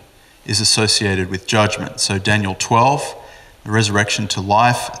resurrection is associated with judgment. So Daniel 12, the resurrection to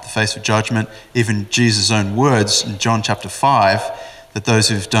life at the face of judgment. Even Jesus' own words in John chapter 5, that those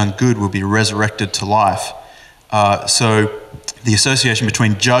who've done good will be resurrected to life. So the association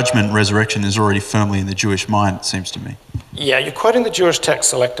between judgment and resurrection is already firmly in the Jewish mind, it seems to me. Yeah, you're quoting the Jewish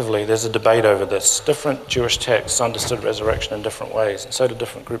text selectively. There's a debate over this. Different Jewish texts understood resurrection in different ways, and so did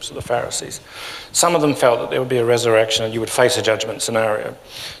different groups of the Pharisees. Some of them felt that there would be a resurrection and you would face a judgment scenario.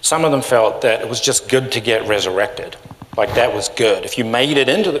 Some of them felt that it was just good to get resurrected. Like that was good. If you made it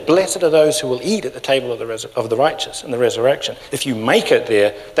into the, blessed are those who will eat at the table of the righteous in the resurrection. If you make it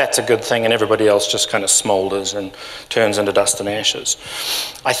there, that's a good thing, and everybody else just kind of smolders and turns into dust and ashes.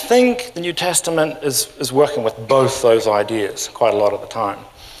 I think the New Testament is working with both those ideas quite a lot of the time.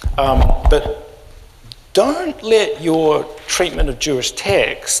 But don't let your treatment of Jewish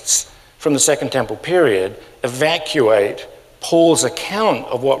texts from the Second Temple period evacuate Paul's account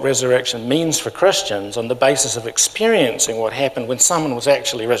of what resurrection means for Christians on the basis of experiencing what happened when someone was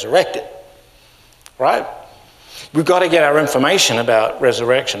actually resurrected, right? We've got to get our information about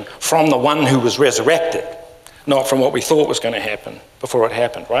resurrection from the one who was resurrected, not from what we thought was going to happen before it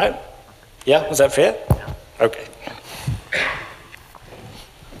happened, right? Yeah, is that fair? Yeah. Okay.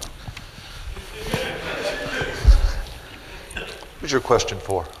 Who's your question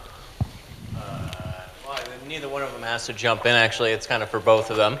for? Neither one of them has to jump in, actually. It's kind of for both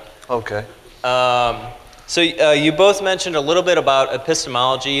of them. Okay. So you both mentioned a little bit about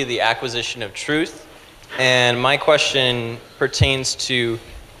epistemology, the acquisition of truth. And my question pertains to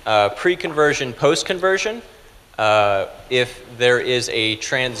pre-conversion, post-conversion. If there is a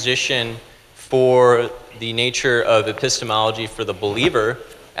transition for the nature of epistemology for the believer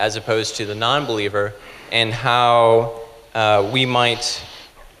as opposed to the non-believer, and how we might,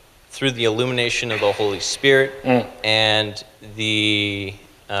 through the illumination of the Holy Spirit and the,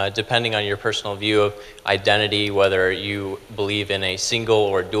 depending on your personal view of identity, whether you believe in a single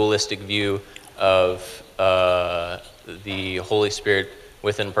or dualistic view of the Holy Spirit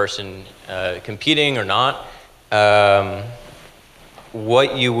within a person competing or not,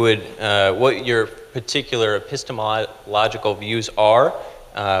 what your particular epistemological views are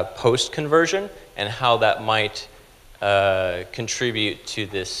post-conversion, and how that might contribute to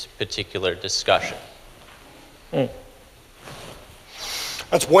this particular discussion.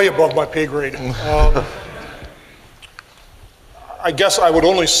 That's way above my pay grade. I guess I would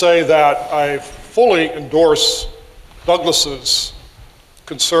only say that I fully endorse Douglas's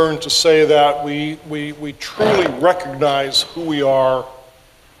concern to say that we truly recognize who we are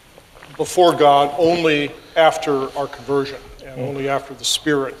before God only after our conversion and only after the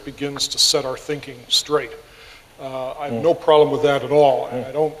Spirit begins to set our thinking straight. I have no problem with that at all. And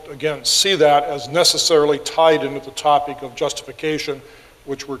I don't, again, see that as necessarily tied into the topic of justification,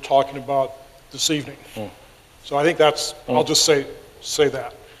 which we're talking about this evening. So I think that's, I'll just say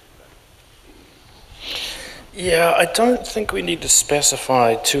that. Yeah, I don't think we need to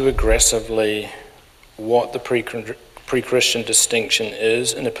specify too aggressively what the pre-Christian distinction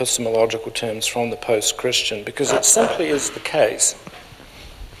is in epistemological terms from the post-Christian, because it simply is the case.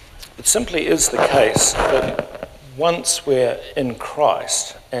 It simply is the case that once we're in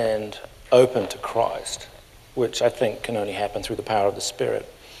Christ and open to Christ, which I think can only happen through the power of the Spirit,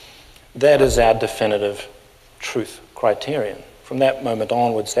 that is our definitive truth criterion. From that moment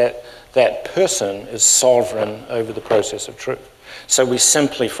onwards, that person is sovereign over the process of truth. So we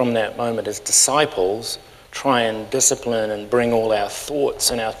simply, from that moment as disciples, try and discipline and bring all our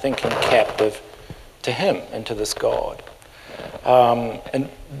thoughts and our thinking captive to Him and to this God. And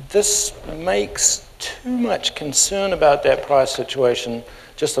this makes too much concern about that prior situation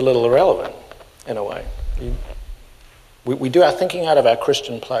just a little irrelevant, in a way. We do our thinking out of our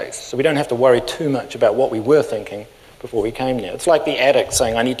Christian place, so we don't have to worry too much about what we were thinking before we came there. It's like the addict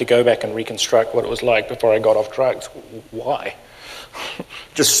saying, I need to go back and reconstruct what it was like before I got off drugs. Why?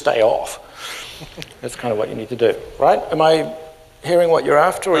 Just stay off. That's kind of what you need to do, right? Am I hearing what you're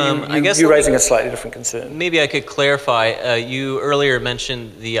after, or are you raising a slightly different concern? Maybe I could clarify. You earlier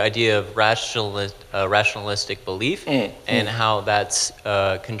mentioned the idea of rationalistic belief and how that's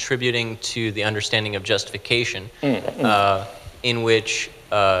contributing to the understanding of justification, in which,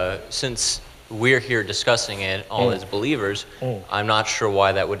 since we're here discussing it all as believers, I'm not sure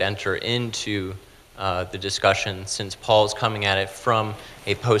why that would enter into the discussion, since Paul's coming at it from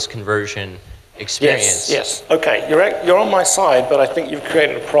a post-conversion experience. Yes. Okay, you're on my side, but I think you've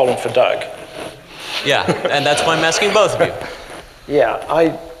created a problem for Doug. Yeah, and that's why I'm asking both of you. Yeah,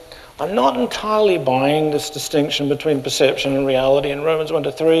 I'm not entirely buying this distinction between perception and reality in Romans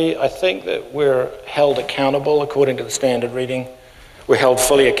 1-3. I think that we're held accountable according to the standard reading. We're held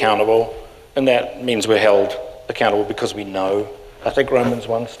fully accountable, and that means we're held accountable because we know. I think Romans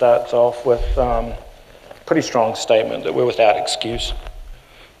 1 starts off with a pretty strong statement that we're without excuse.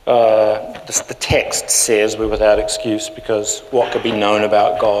 The text says we're without excuse because what could be known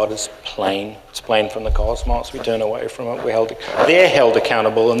about God is plain. It's plain from the cosmos. We turn away from it. They're held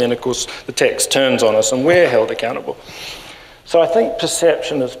accountable, and then, of course, the text turns on us, and we're held accountable. So I think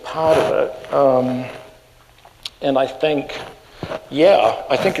perception is part of it. And I think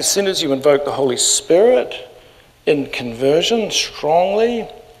as soon as you invoke the Holy Spirit In conversion, strongly,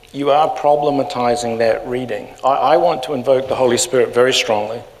 you are problematizing that reading. I want to invoke the Holy Spirit very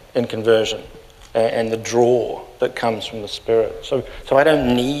strongly in conversion and the draw that comes from the Spirit. So I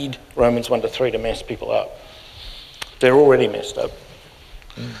don't need Romans 1-3 to mess people up. They're already messed up.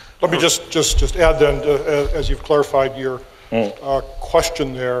 Let me just add then, as you've clarified your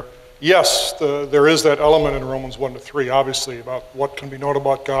question there. Yes, there is that element in Romans 1-3, obviously, about what can be known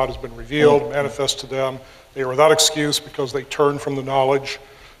about God has been revealed, manifest to them. They are without excuse because they turn from the knowledge.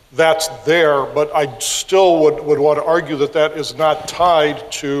 That's there, but I still would want to argue that that is not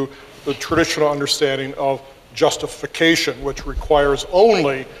tied to the traditional understanding of justification, which requires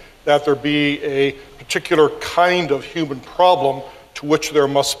only that there be a particular kind of human problem to which there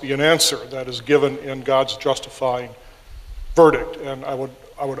must be an answer that is given in God's justifying verdict. And I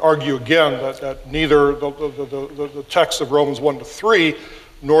would argue again that neither the text of Romans 1-3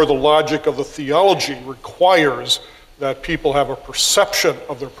 nor the logic of the theology requires that people have a perception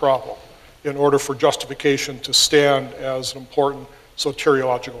of their problem in order for justification to stand as an important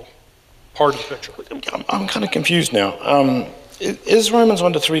soteriological part of the picture. I'm kind of confused now. Is Romans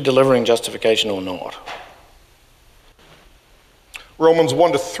 1-3 delivering justification or not? Romans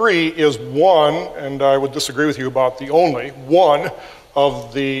 1-3 is one, and I would disagree with you about the only, one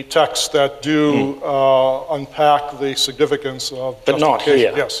of the texts that do unpack the significance of but justification. Not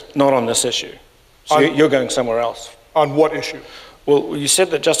here. Yes. Not on this issue. So you're going somewhere else. On what issue? Well, you said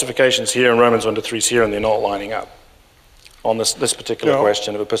that justification's here and Romans 1-3 is here and they're not lining up on this particular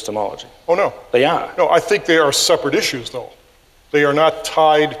question of epistemology. Oh, no. They are. No, I think they are separate issues, though. They are not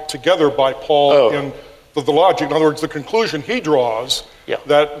tied together by Paul in the logic. In other words, the conclusion he draws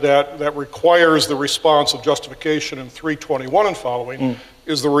that requires the response of justification in 3:21 and following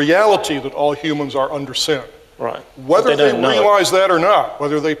is the reality that all humans are under sin. Right. Whether they realize that or not,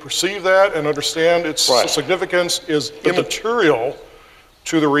 whether they perceive that and understand its significance is immaterial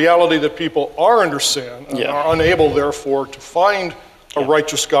to the reality that people are under sin and are unable, therefore, to find a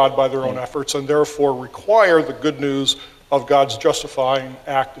righteous God by their own efforts and therefore require the good news of God's justifying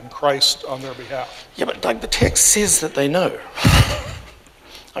act in Christ on their behalf. Yeah, but Doug, the text says that they know.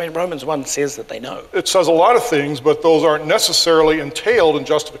 I mean, Romans 1 says that they know. It says a lot of things, but those aren't necessarily entailed in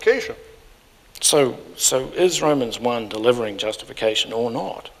justification. So is Romans 1 delivering justification or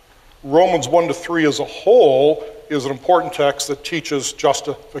not? Romans 1-3 as a whole is an important text that teaches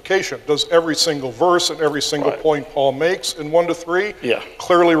justification. Does every single verse and every single point Paul makes in 1-3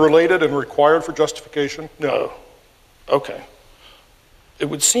 clearly related and required for justification? No. Okay. It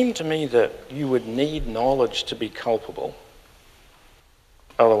would seem to me that you would need knowledge to be culpable.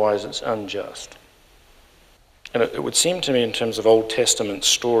 Otherwise, it's unjust. And it would seem to me, in terms of Old Testament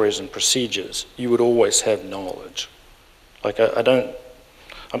stories and procedures, you would always have knowledge. Like,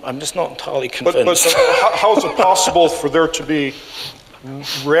 I'm just not entirely convinced. But how is it possible for there to be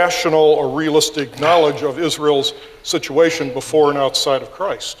rational or realistic knowledge of Israel's situation before and outside of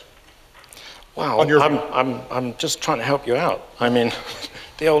Christ? Wow, I'm just trying to help you out. I mean,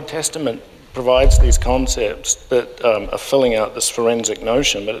 the Old Testament provides these concepts that are filling out this forensic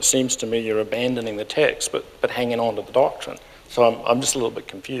notion, but it seems to me you're abandoning the text, but hanging on to the doctrine. So I'm just a little bit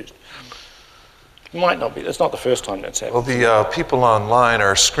confused. It might not be. It's not the first time that's happened. Well, the people online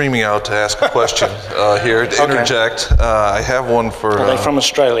are screaming out to ask a question here, to interject. I have one for... Are they from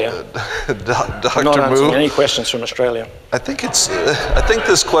Australia? Dr. Not answering Moo. any questions from Australia. I think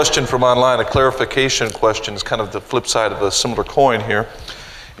this question from online, a clarification question, is kind of the flip side of a similar coin here.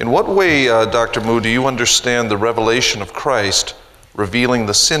 In what way, Dr. Moo, do you understand the revelation of Christ revealing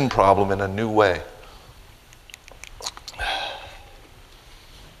the sin problem in a new way?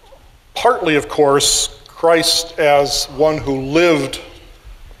 Partly, of course, Christ as one who lived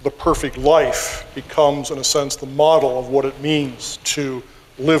the perfect life becomes, in a sense, the model of what it means to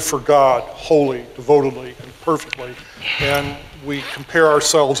live for God wholly, devotedly, and perfectly. And we compare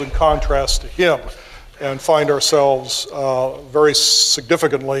ourselves in contrast to him and find ourselves very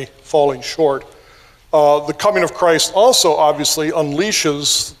significantly falling short. The coming of Christ also obviously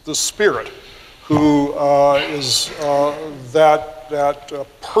unleashes the Spirit, who is that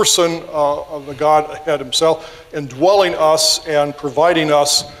person of the Godhead himself, indwelling us and providing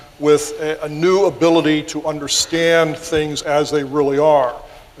us with a new ability to understand things as they really are.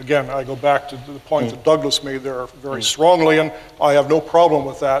 Again, I go back to the point that Douglas made there very strongly, and I have no problem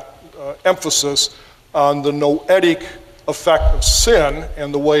with that emphasis on the noetic effect of sin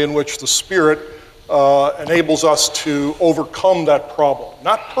and the way in which the Spirit enables us to overcome that problem.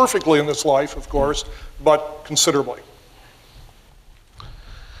 Not perfectly in this life, of course, but considerably.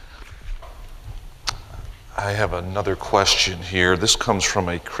 I have another question here. This comes from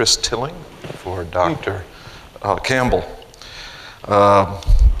a Chris Tilling for Dr. Campbell.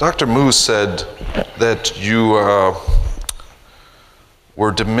 Dr. Moose said that you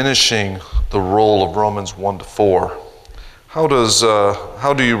were diminishing the role of Romans 1-4.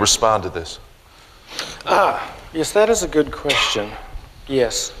 How do you respond to this? Yes, that is a good question.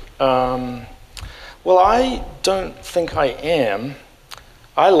 Yes. Well, I don't think I am.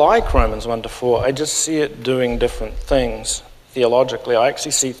 I like Romans 1-4. I just see it doing different things theologically. I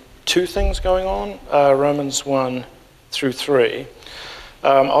actually see two things going on, Romans 1-3.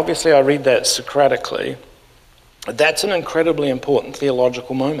 Obviously, I read that Socratically. That's an incredibly important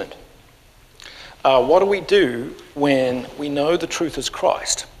theological moment. What do we do when we know the truth is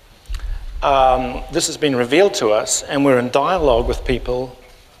Christ? This has been revealed to us, and we're in dialogue with people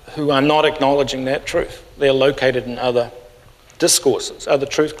who are not acknowledging that truth. They're located in other discourses, other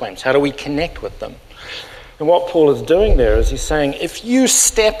truth claims. How do we connect with them? And what Paul is doing there is he's saying, if you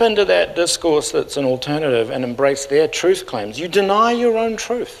step into that discourse that's an alternative and embrace their truth claims, you deny your own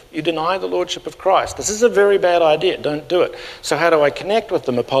truth. You deny the lordship of Christ. This is a very bad idea. Don't do it. So how do I connect with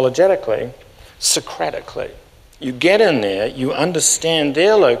them apologetically? Socratically. You get in there, you understand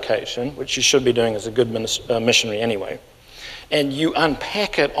their location, which you should be doing as a good missionary anyway, and you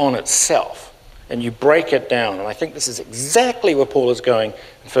unpack it on itself, and you break it down. And I think this is exactly where Paul is going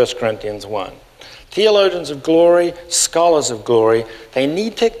in 1 Corinthians 1. Theologians of glory, scholars of glory, they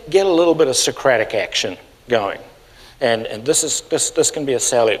need to get a little bit of Socratic action going. And this can be a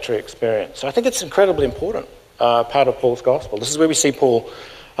salutary experience. So I think it's incredibly important part of Paul's gospel. This is where we see Paul,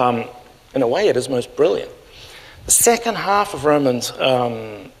 in a way, at his most brilliant. The second half of Romans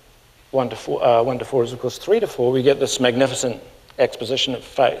 1-4 is, of course, 3-4. We get this magnificent exposition of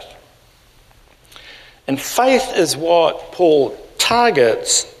faith. And faith is what Paul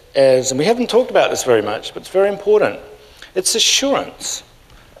targets as, and we haven't talked about this very much, but it's very important. It's assurance.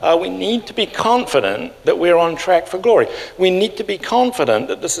 We need to be confident that we're on track for glory. We need to be confident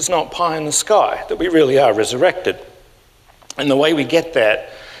that this is not pie in the sky, that we really are resurrected. And the way we get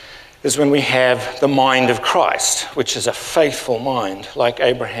that is when we have the mind of Christ, which is a faithful mind, like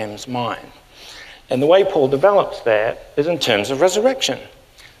Abraham's mind. And the way Paul develops that is in terms of resurrection.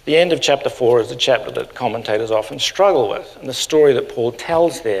 The end of chapter 4 is a chapter that commentators often struggle with. And the story that Paul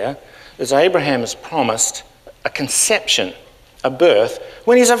tells there is Abraham is promised a conception, a birth,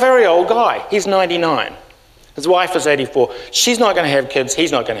 when he's a very old guy. He's 99. His wife is 84. She's not going to have kids.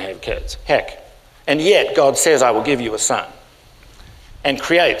 He's not going to have kids. Heck. And yet God says, I will give you a son. And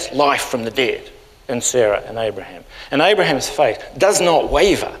creates life from the dead in Sarah and Abraham. And Abraham's faith does not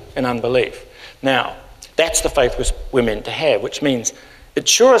waver in unbelief. Now, that's the faith we're meant to have, which means it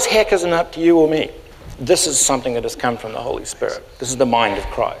sure as heck isn't up to you or me. This is something that has come from the Holy Spirit. This is the mind of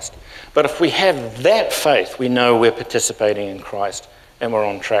Christ. But if we have that faith, we know we're participating in Christ and we're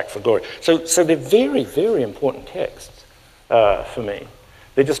on track for glory. So they're very, very important texts for me.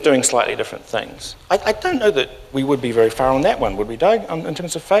 They're just doing slightly different things. I don't know that we would be very far on that one, would we, Doug, in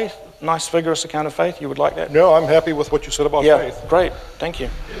terms of faith? Nice, vigorous account of faith. You would like that? No, I'm happy with what you said about faith. Yeah, great. Thank you.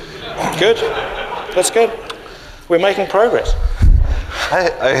 Good. That's good. We're making progress.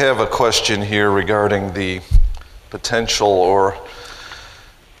 I have a question here regarding the potential or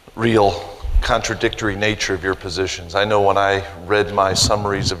real contradictory nature of your positions. I know when I read my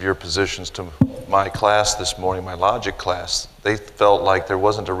summaries of your positions to my class this morning, my logic class, they felt like there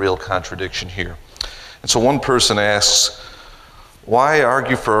wasn't a real contradiction here. And so one person asks, why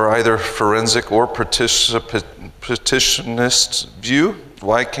argue for either forensic or petitionist view?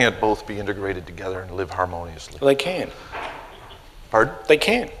 Why can't both be integrated together and live harmoniously? Well, they can. Pardon? They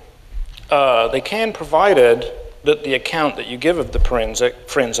can. They can, provided that the account that you give of the forensic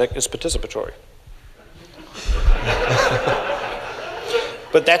is participatory.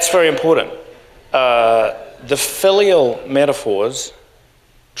 But that's very important. The filial metaphors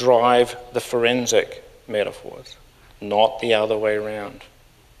drive the forensic metaphors, not the other way around.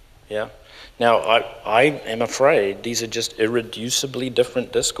 Yeah. Now, I am afraid these are just irreducibly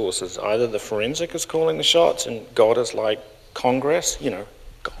different discourses. Either the forensic is calling the shots and God is like Congress,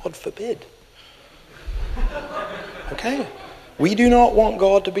 God forbid. Okay? We do not want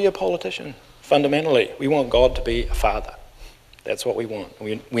God to be a politician, fundamentally. We want God to be a father. That's what we want.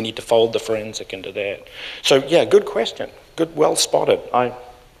 We need to fold the forensic into that. So, yeah, good question. Good, well spotted. I'm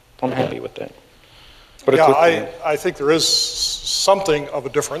happy with that. But yeah, I think there is something of a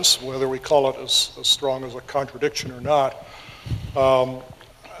difference, whether we call it as strong as a contradiction or not.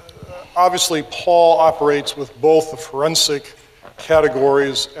 Obviously, Paul operates with both the forensic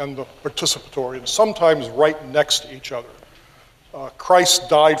categories and the participatory, and sometimes right next to each other. Christ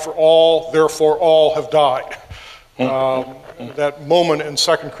died for all, therefore all have died. That moment in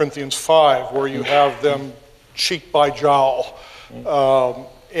 2 Corinthians 5 where you have them cheek by jowl.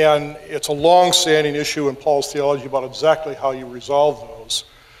 And it's a long-standing issue in Paul's theology about exactly how you resolve those.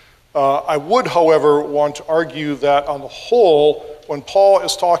 I would, however, want to argue that on the whole, when Paul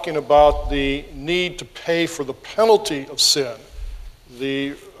is talking about the need to pay for the penalty of sin,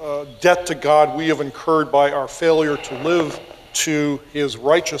 the debt to God we have incurred by our failure to live to his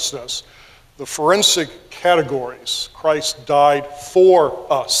righteousness, the forensic categories, Christ died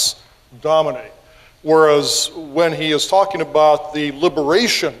for us, dominate. Whereas when he is talking about the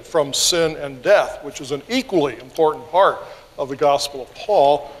liberation from sin and death, which is an equally important part of the Gospel of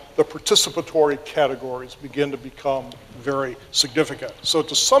Paul, the participatory categories begin to become very significant. So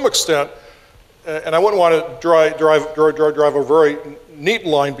to some extent, and I wouldn't want to drive a very neat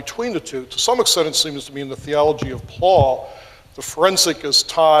line between the two, to some extent it seems to me in the theology of Paul, the forensic is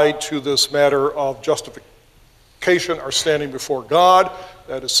tied to this matter of justification, our standing before God,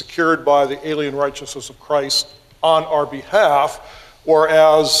 that is secured by the alien righteousness of Christ on our behalf,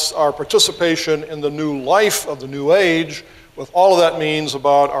 whereas our participation in the new life of the new age, with all of that means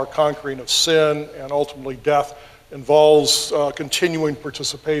about our conquering of sin and ultimately death, involves continuing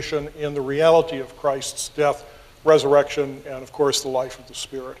participation in the reality of Christ's death, resurrection, and of course the life of the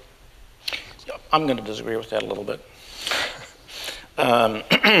Spirit. I'm going to disagree with that a little bit.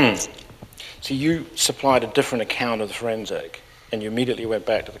 So you supplied a different account of the forensic, and you immediately went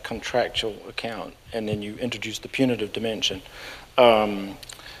back to the contractual account, and then you introduced the punitive dimension.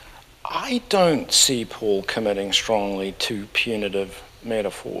 I don't see Paul committing strongly to punitive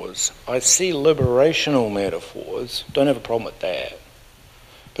metaphors. I see liberational metaphors, don't have a problem with that.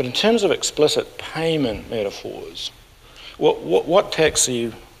 But in terms of explicit payment metaphors, what texts are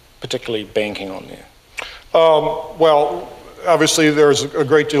you particularly banking on there? Well, obviously there's a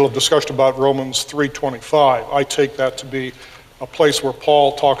great deal of discussion about Romans 3:25. I take that to be a place where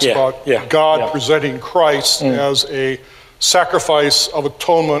Paul talks about God presenting Christ as a sacrifice of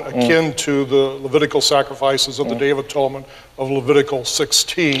atonement akin to the Levitical sacrifices of the Day of Atonement of Levitical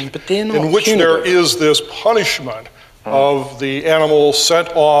 16, in which there is this punishment of the animal sent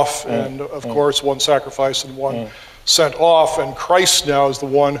off, and of course one sacrifice and one sent off, and Christ now is the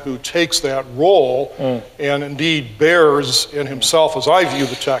one who takes that role and indeed bears in himself, as I view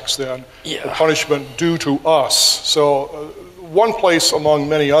the text then, the punishment due to us. So one place among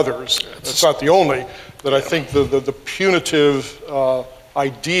many others, it's not the only, that I think the punitive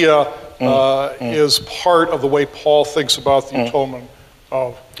idea is part of the way Paul thinks about the atonement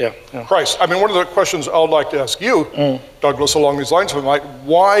of Christ. I mean, one of the questions I would like to ask you, Douglas, along these lines,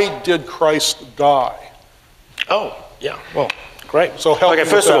 why did Christ die? Oh, yeah, well, great. So help me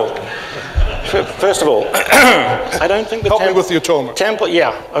first of all, I don't think help me with the atonement.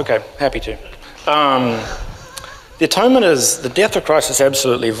 Happy to. The atonement the death of Christ is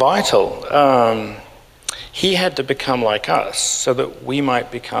absolutely vital. He had to become like us so that we might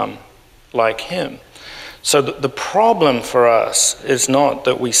become like him. So the problem for us is not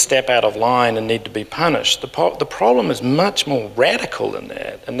that we step out of line and need to be punished. The problem is much more radical than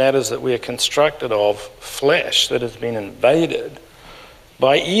that, and that is that we are constructed of flesh that has been invaded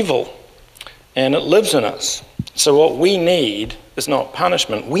by evil, and it lives in us. So what we need is not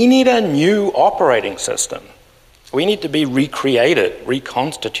punishment. We need a new operating system. We need to be recreated,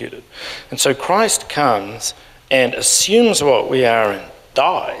 reconstituted. And so Christ comes and assumes what we are and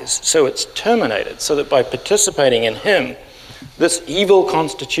dies, so it's terminated, so that by participating in him, this evil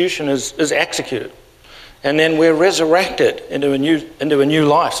constitution is executed. And then we're resurrected into a new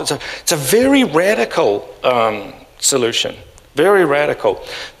life. So it's a very radical solution, very radical.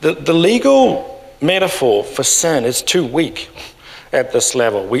 The legal metaphor for sin is too weak at this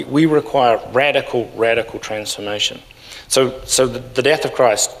level. We require radical transformation. So the death of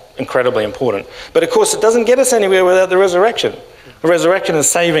Christ, incredibly important. But of course, it doesn't get us anywhere without the resurrection. The resurrection is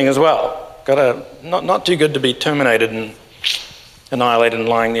saving as well. Not too good to be terminated and annihilated and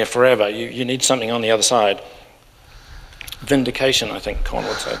lying there forever. You need something on the other side. Vindication, I think Con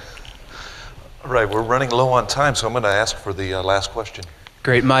would say. All right, we're running low on time, so I'm going to ask for the last question.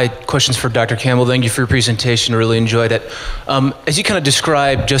 Great. My question's for Dr. Campbell. Thank you for your presentation. Really enjoyed it. As you kind of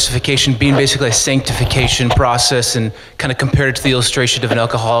described justification being basically a sanctification process and kind of compared it to the illustration of an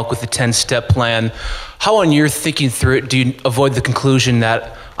alcoholic with the 10-step plan, how on your thinking through it do you avoid the conclusion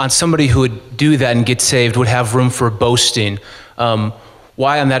that on somebody who would do that and get saved would have room for boasting?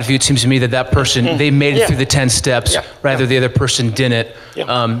 Why on that view, it seems to me that person, they made it through the 10 steps, rather the other person didn't.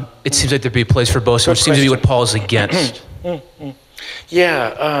 It seems like there'd be a place for boasting, which seems to be what Paul is against.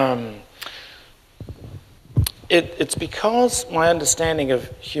 It's because my understanding of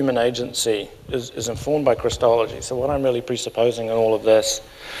human agency is informed by Christology. So what I'm really presupposing in all of this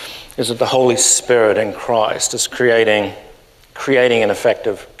is that the Holy Spirit in Christ is creating an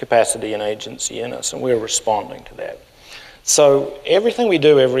effective capacity and agency in us, and we're responding to that. So everything we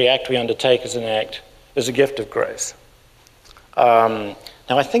do, every act we undertake is a gift of grace. Now,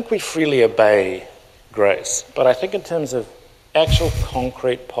 I think we freely obey grace, but I think in terms of actual,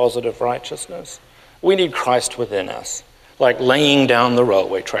 concrete, positive righteousness, we need Christ within us, like laying down the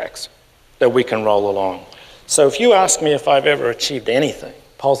railway tracks that we can roll along. So if you ask me if I've ever achieved anything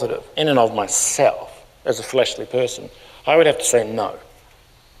positive in and of myself as a fleshly person, I would have to say no.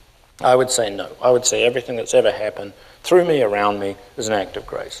 I would say no. I would say everything that's ever happened through me, around me, is an act of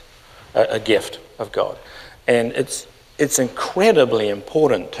grace, a gift of God. And it's incredibly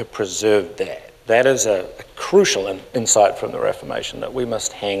important to preserve that. That is a crucial insight from the Reformation that we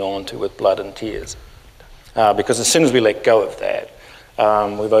must hang on to with blood and tears. Because as soon as we let go of that,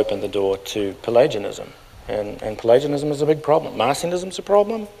 we've opened the door to Pelagianism. And Pelagianism is a big problem. Marcionism's a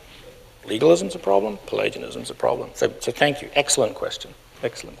problem. Legalism's a problem. Pelagianism's a problem. So thank you. Excellent question.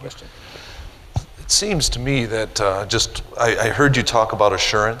 Excellent question. It seems to me that I heard you talk about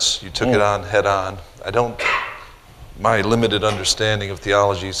assurance. You took it on head on. My limited understanding of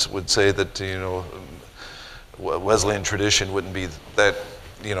theologies would say that, Wesleyan tradition wouldn't be that,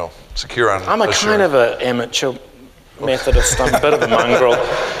 secure on I'm a assurance. kind of an amateur Methodist. I'm a bit of a mongrel.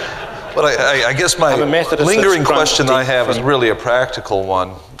 But I guess my lingering question I have is really a practical one.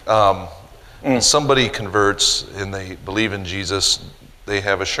 When somebody converts and they believe in Jesus, they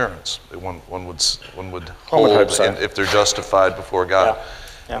have assurance. One would hold hope so. if they're justified before God.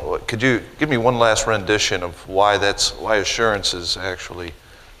 Yeah. Could you give me one last rendition of why assurance is actually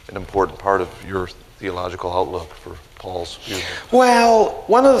an important part of your theological outlook for Paul's view? Well,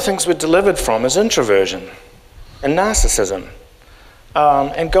 one of the things we're delivered from is introversion and narcissism.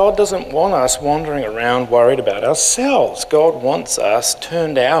 And God doesn't want us wandering around worried about ourselves. God wants us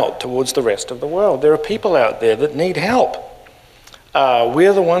turned out towards the rest of the world. There are people out there that need help.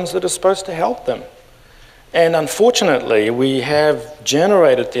 We're the ones that are supposed to help them. And unfortunately, we have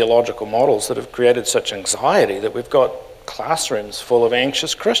generated theological models that have created such anxiety that we've got classrooms full of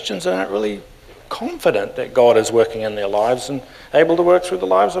anxious Christians that aren't really confident that God is working in their lives and able to work through the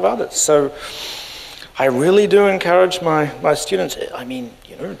lives of others. So I really do encourage my students. I mean,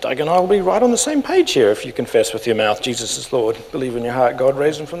 Doug and I will be right on the same page here. If you confess with your mouth Jesus is Lord, believe in your heart God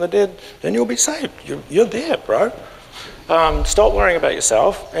raised him from the dead, then you'll be saved. You're there, bro. Stop worrying about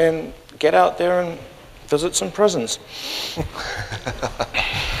yourself and get out there and visit some prisons.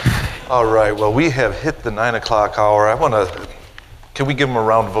 All right, well, we have hit the 9 o'clock hour. Can we give them a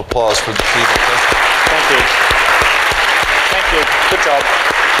round of applause for the evening? Thank you. Thank you. Good job.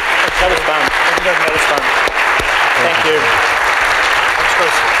 That was fun. Thank you.